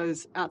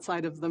videos,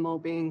 outside of them all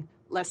being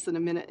less than a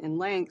minute in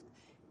length,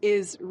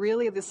 is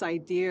really this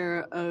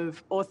idea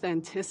of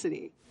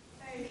authenticity.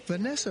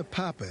 Vanessa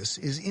Pappas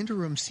is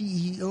interim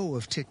CEO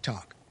of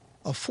TikTok.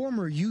 A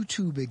former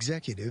YouTube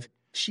executive,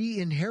 she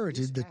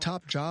inherited the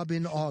top job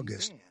in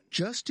August,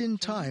 just in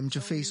time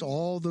to face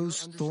all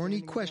those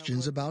thorny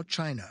questions about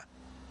China.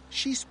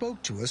 She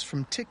spoke to us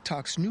from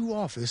TikTok's new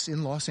office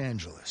in Los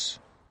Angeles.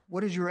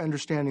 What is your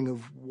understanding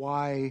of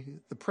why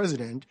the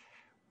president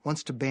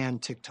wants to ban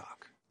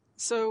TikTok?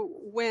 So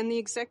when the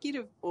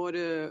executive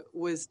order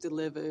was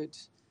delivered,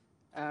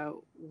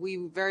 we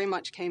very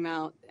much came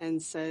out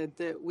and said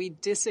that we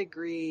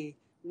disagree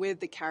with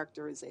the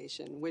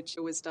characterization, which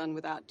was done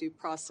without due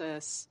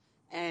process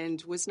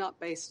and was not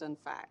based on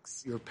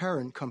facts. Your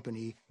parent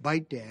company,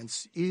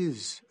 ByteDance,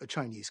 is a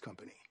Chinese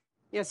company.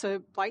 Yeah, so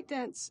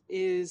ByteDance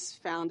is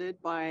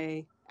founded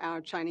by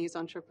our Chinese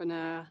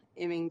entrepreneur,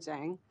 Yiming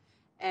Zhang.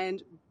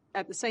 And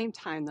at the same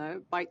time,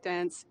 though,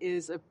 ByteDance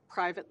is a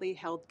privately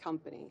held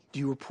company. Do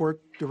you report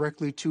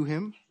directly to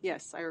him?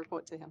 Yes, I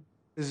report to him.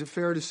 Is it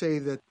fair to say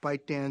that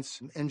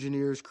ByteDance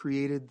engineers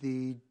created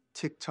the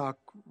TikTok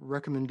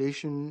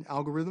recommendation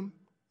algorithm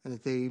and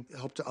that they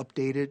helped to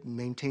update it and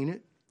maintain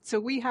it? So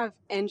we have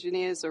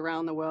engineers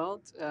around the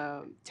world.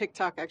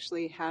 TikTok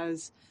actually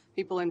has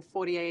people in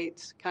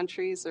 48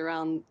 countries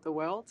around the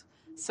world.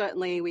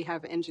 Certainly, we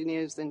have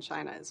engineers in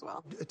China as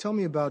well. Tell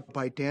me about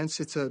ByteDance.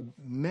 It's a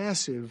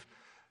massive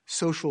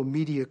social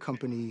media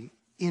company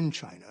in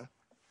China,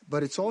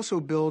 but it's also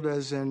billed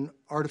as an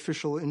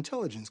artificial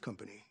intelligence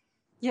company.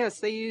 Yes,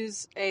 they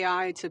use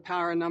AI to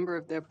power a number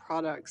of their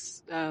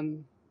products.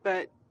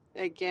 But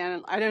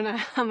again, I don't know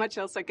how much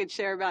else I could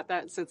share about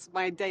that since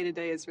my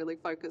day-to-day is really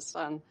focused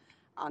on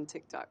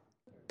TikTok.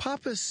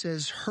 Papa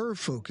says her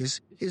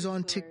focus is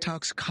on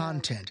TikTok's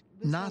content,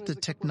 not the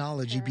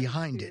technology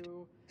behind it.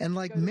 And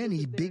like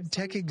many big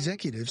tech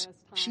executives,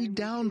 she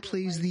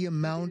downplays the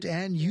amount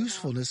and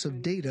usefulness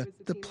of data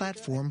the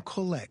platform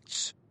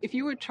collects. If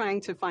you were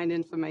trying to find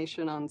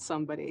information on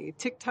somebody,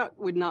 TikTok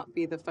would not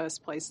be the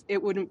first place.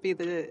 It wouldn't be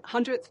the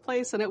 100th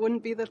place, and it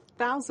wouldn't be the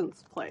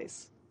 1,000th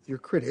place. Your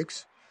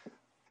critics,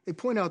 they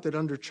point out that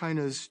under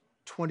China's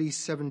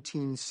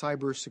 2017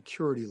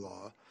 cybersecurity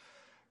law,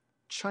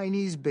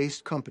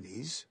 Chinese-based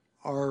companies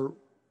are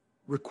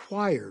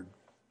required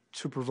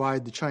to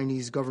provide the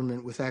Chinese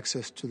government with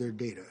access to their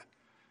data.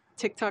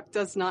 TikTok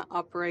does not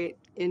operate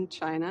in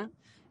China.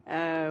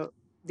 The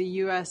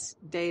U.S.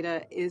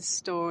 data is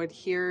stored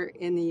here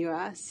in the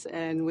U.S.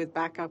 and with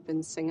backup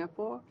in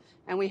Singapore.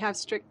 And we have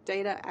strict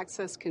data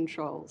access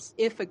controls.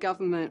 If a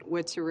government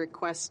were to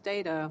request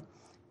data,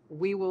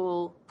 we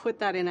will put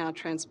that in our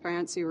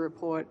transparency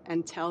report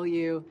and tell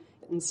you,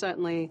 and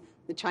certainly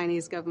the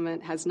Chinese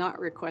government has not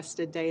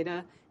requested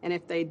data, and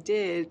if they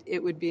did,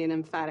 it would be an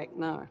emphatic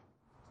no.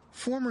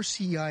 Former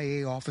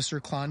CIA officer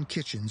Klon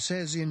Kitchen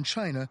says in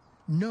China,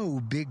 no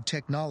big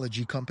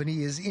technology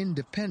company is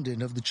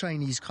independent of the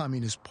Chinese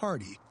Communist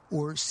Party,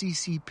 or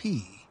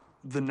CCP.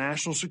 The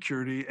national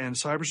security and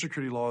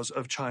cybersecurity laws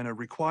of China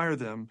require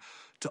them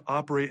to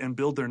operate and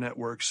build their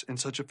networks in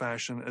such a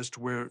fashion as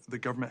to where the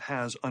government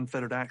has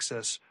unfettered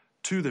access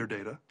to their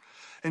data.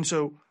 And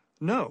so,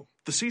 no,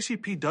 the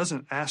CCP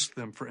doesn't ask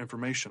them for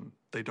information.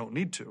 They don't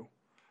need to.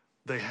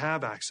 They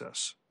have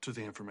access to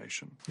the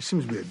information. There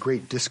seems to be a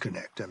great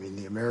disconnect. I mean,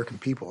 the American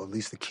people, at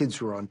least the kids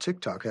who are on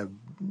TikTok, have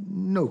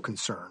no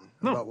concern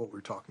about what we're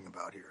talking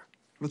about here.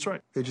 That's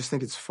right. They just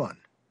think it's fun.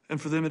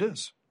 And for them it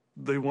is.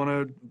 They want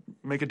to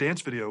make a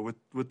dance video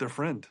with their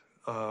friend.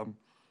 I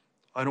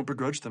don't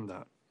begrudge them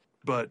that.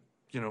 But,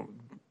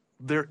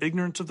 their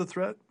ignorance of the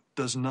threat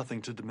does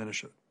nothing to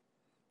diminish it.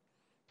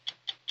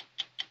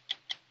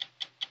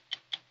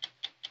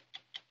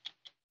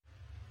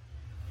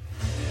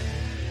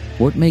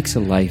 What makes a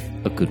life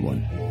a good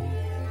one?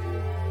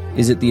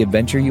 Is it the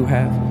adventure you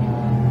have?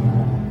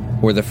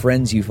 Or the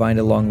friends you find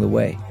along the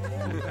way?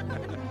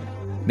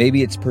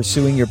 Maybe it's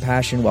pursuing your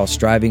passion while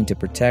striving to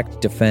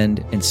protect,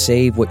 defend, and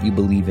save what you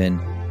believe in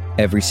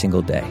every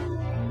single day.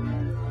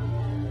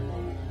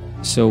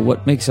 So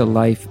what makes a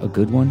life a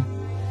good one?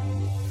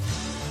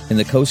 In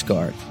the Coast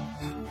Guard,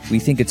 we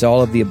think it's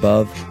all of the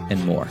above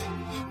and more.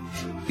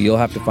 But you'll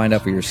have to find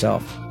out for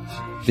yourself.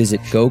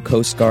 Visit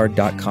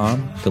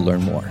gocoastguard.com to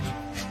learn more.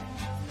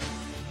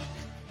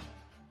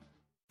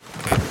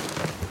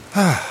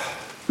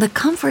 The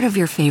comfort of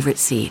your favorite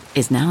seat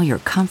is now your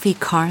comfy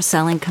car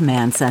selling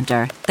command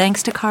center,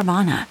 thanks to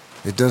Carvana.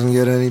 It doesn't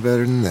get any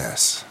better than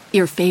this.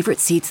 Your favorite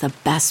seat's the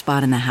best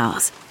spot in the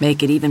house.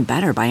 Make it even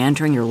better by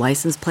entering your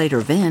license plate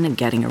or VIN and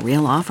getting a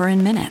real offer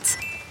in minutes.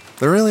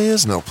 There really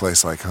is no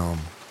place like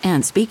home.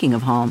 And speaking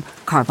of home,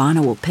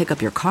 Carvana will pick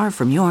up your car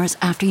from yours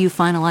after you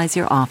finalize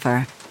your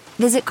offer.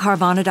 Visit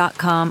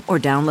Carvana.com or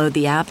download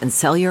the app and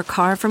sell your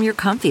car from your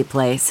comfy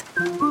place.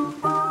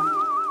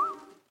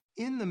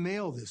 In the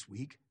mail this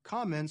week,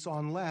 comments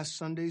on last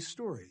Sunday's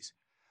stories.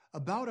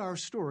 About our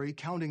story,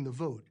 Counting the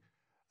Vote,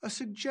 a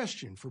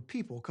suggestion for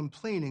people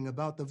complaining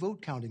about the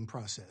vote counting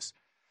process.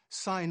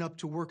 Sign up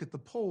to work at the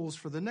polls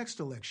for the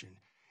next election.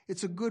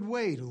 It's a good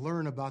way to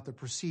learn about the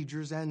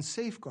procedures and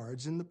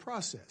safeguards in the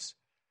process.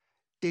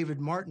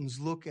 David Martin's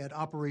look at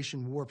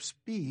Operation Warp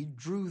Speed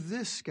drew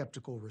this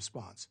skeptical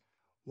response.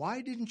 Why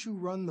didn't you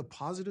run the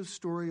positive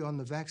story on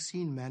the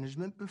vaccine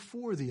management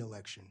before the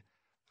election?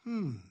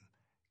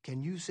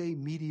 Can you say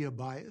media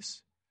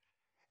bias?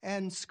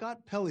 And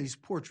Scott Pelley's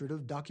portrait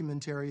of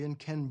documentarian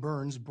Ken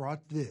Burns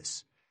brought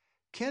this.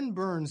 Ken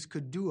Burns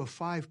could do a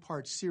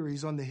 5-part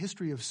series on the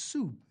history of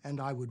soup,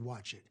 and I would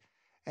watch it.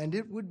 And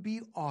it would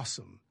be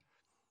awesome.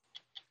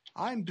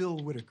 I'm Bill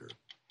Whitaker.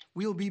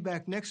 We'll be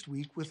back next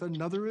week with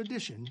another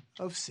edition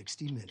of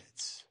 60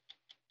 Minutes.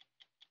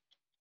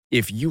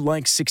 If you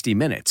like 60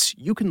 Minutes,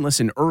 you can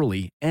listen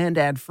early and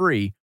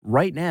ad-free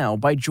right now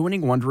by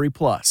joining Wondery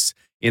Plus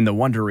in the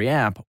Wondery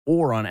app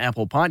or on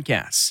Apple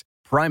Podcasts.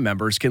 Prime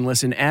members can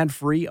listen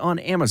ad-free on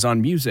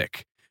Amazon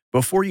Music.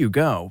 Before you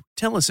go,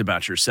 tell us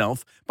about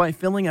yourself by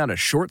filling out a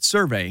short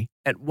survey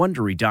at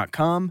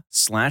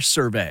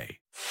Wondery.com/survey.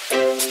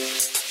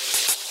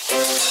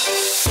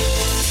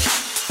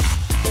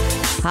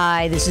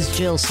 Hi, this is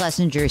Jill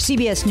Schlesinger,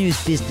 CBS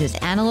News business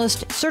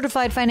analyst,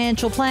 certified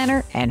financial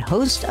planner, and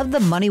host of the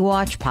Money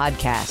Watch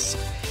podcast.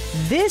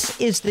 This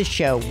is the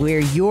show where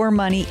your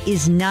money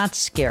is not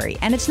scary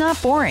and it's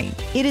not boring.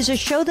 It is a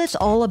show that's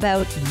all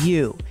about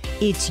you.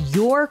 It's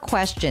your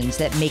questions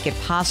that make it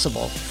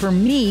possible for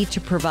me to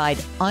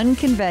provide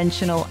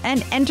unconventional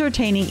and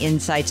entertaining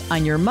insights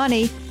on your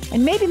money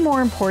and maybe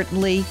more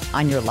importantly,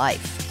 on your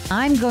life.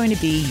 I'm going to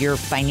be your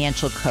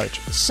financial coach,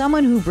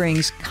 someone who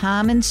brings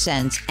common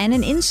sense and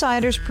an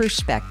insider's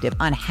perspective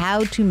on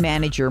how to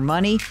manage your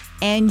money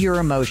and your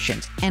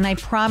emotions. And I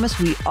promise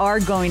we are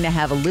going to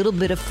have a little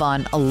bit of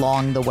fun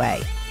along the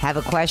way. Have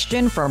a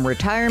question from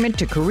retirement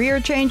to career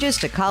changes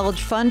to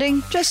college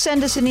funding? Just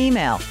send us an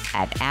email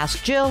at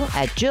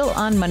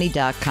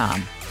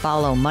askjill@jillonmoney.com.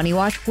 Follow Money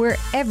Watch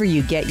wherever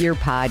you get your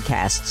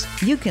podcasts.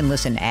 You can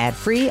listen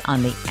ad-free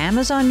on the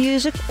Amazon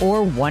Music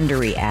or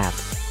Wondery app.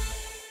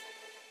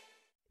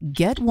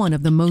 Get one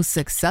of the most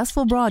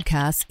successful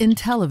broadcasts in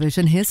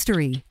television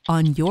history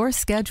on your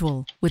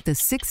schedule with the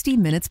 60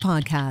 Minutes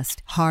podcast.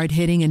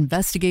 Hard-hitting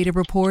investigative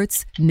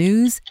reports,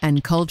 news,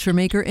 and culture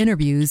maker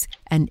interviews,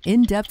 and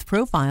in-depth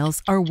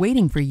profiles are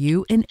waiting for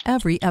you in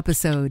every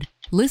episode.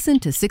 Listen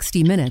to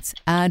 60 Minutes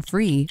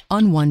ad-free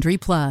on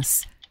Wondery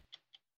Plus.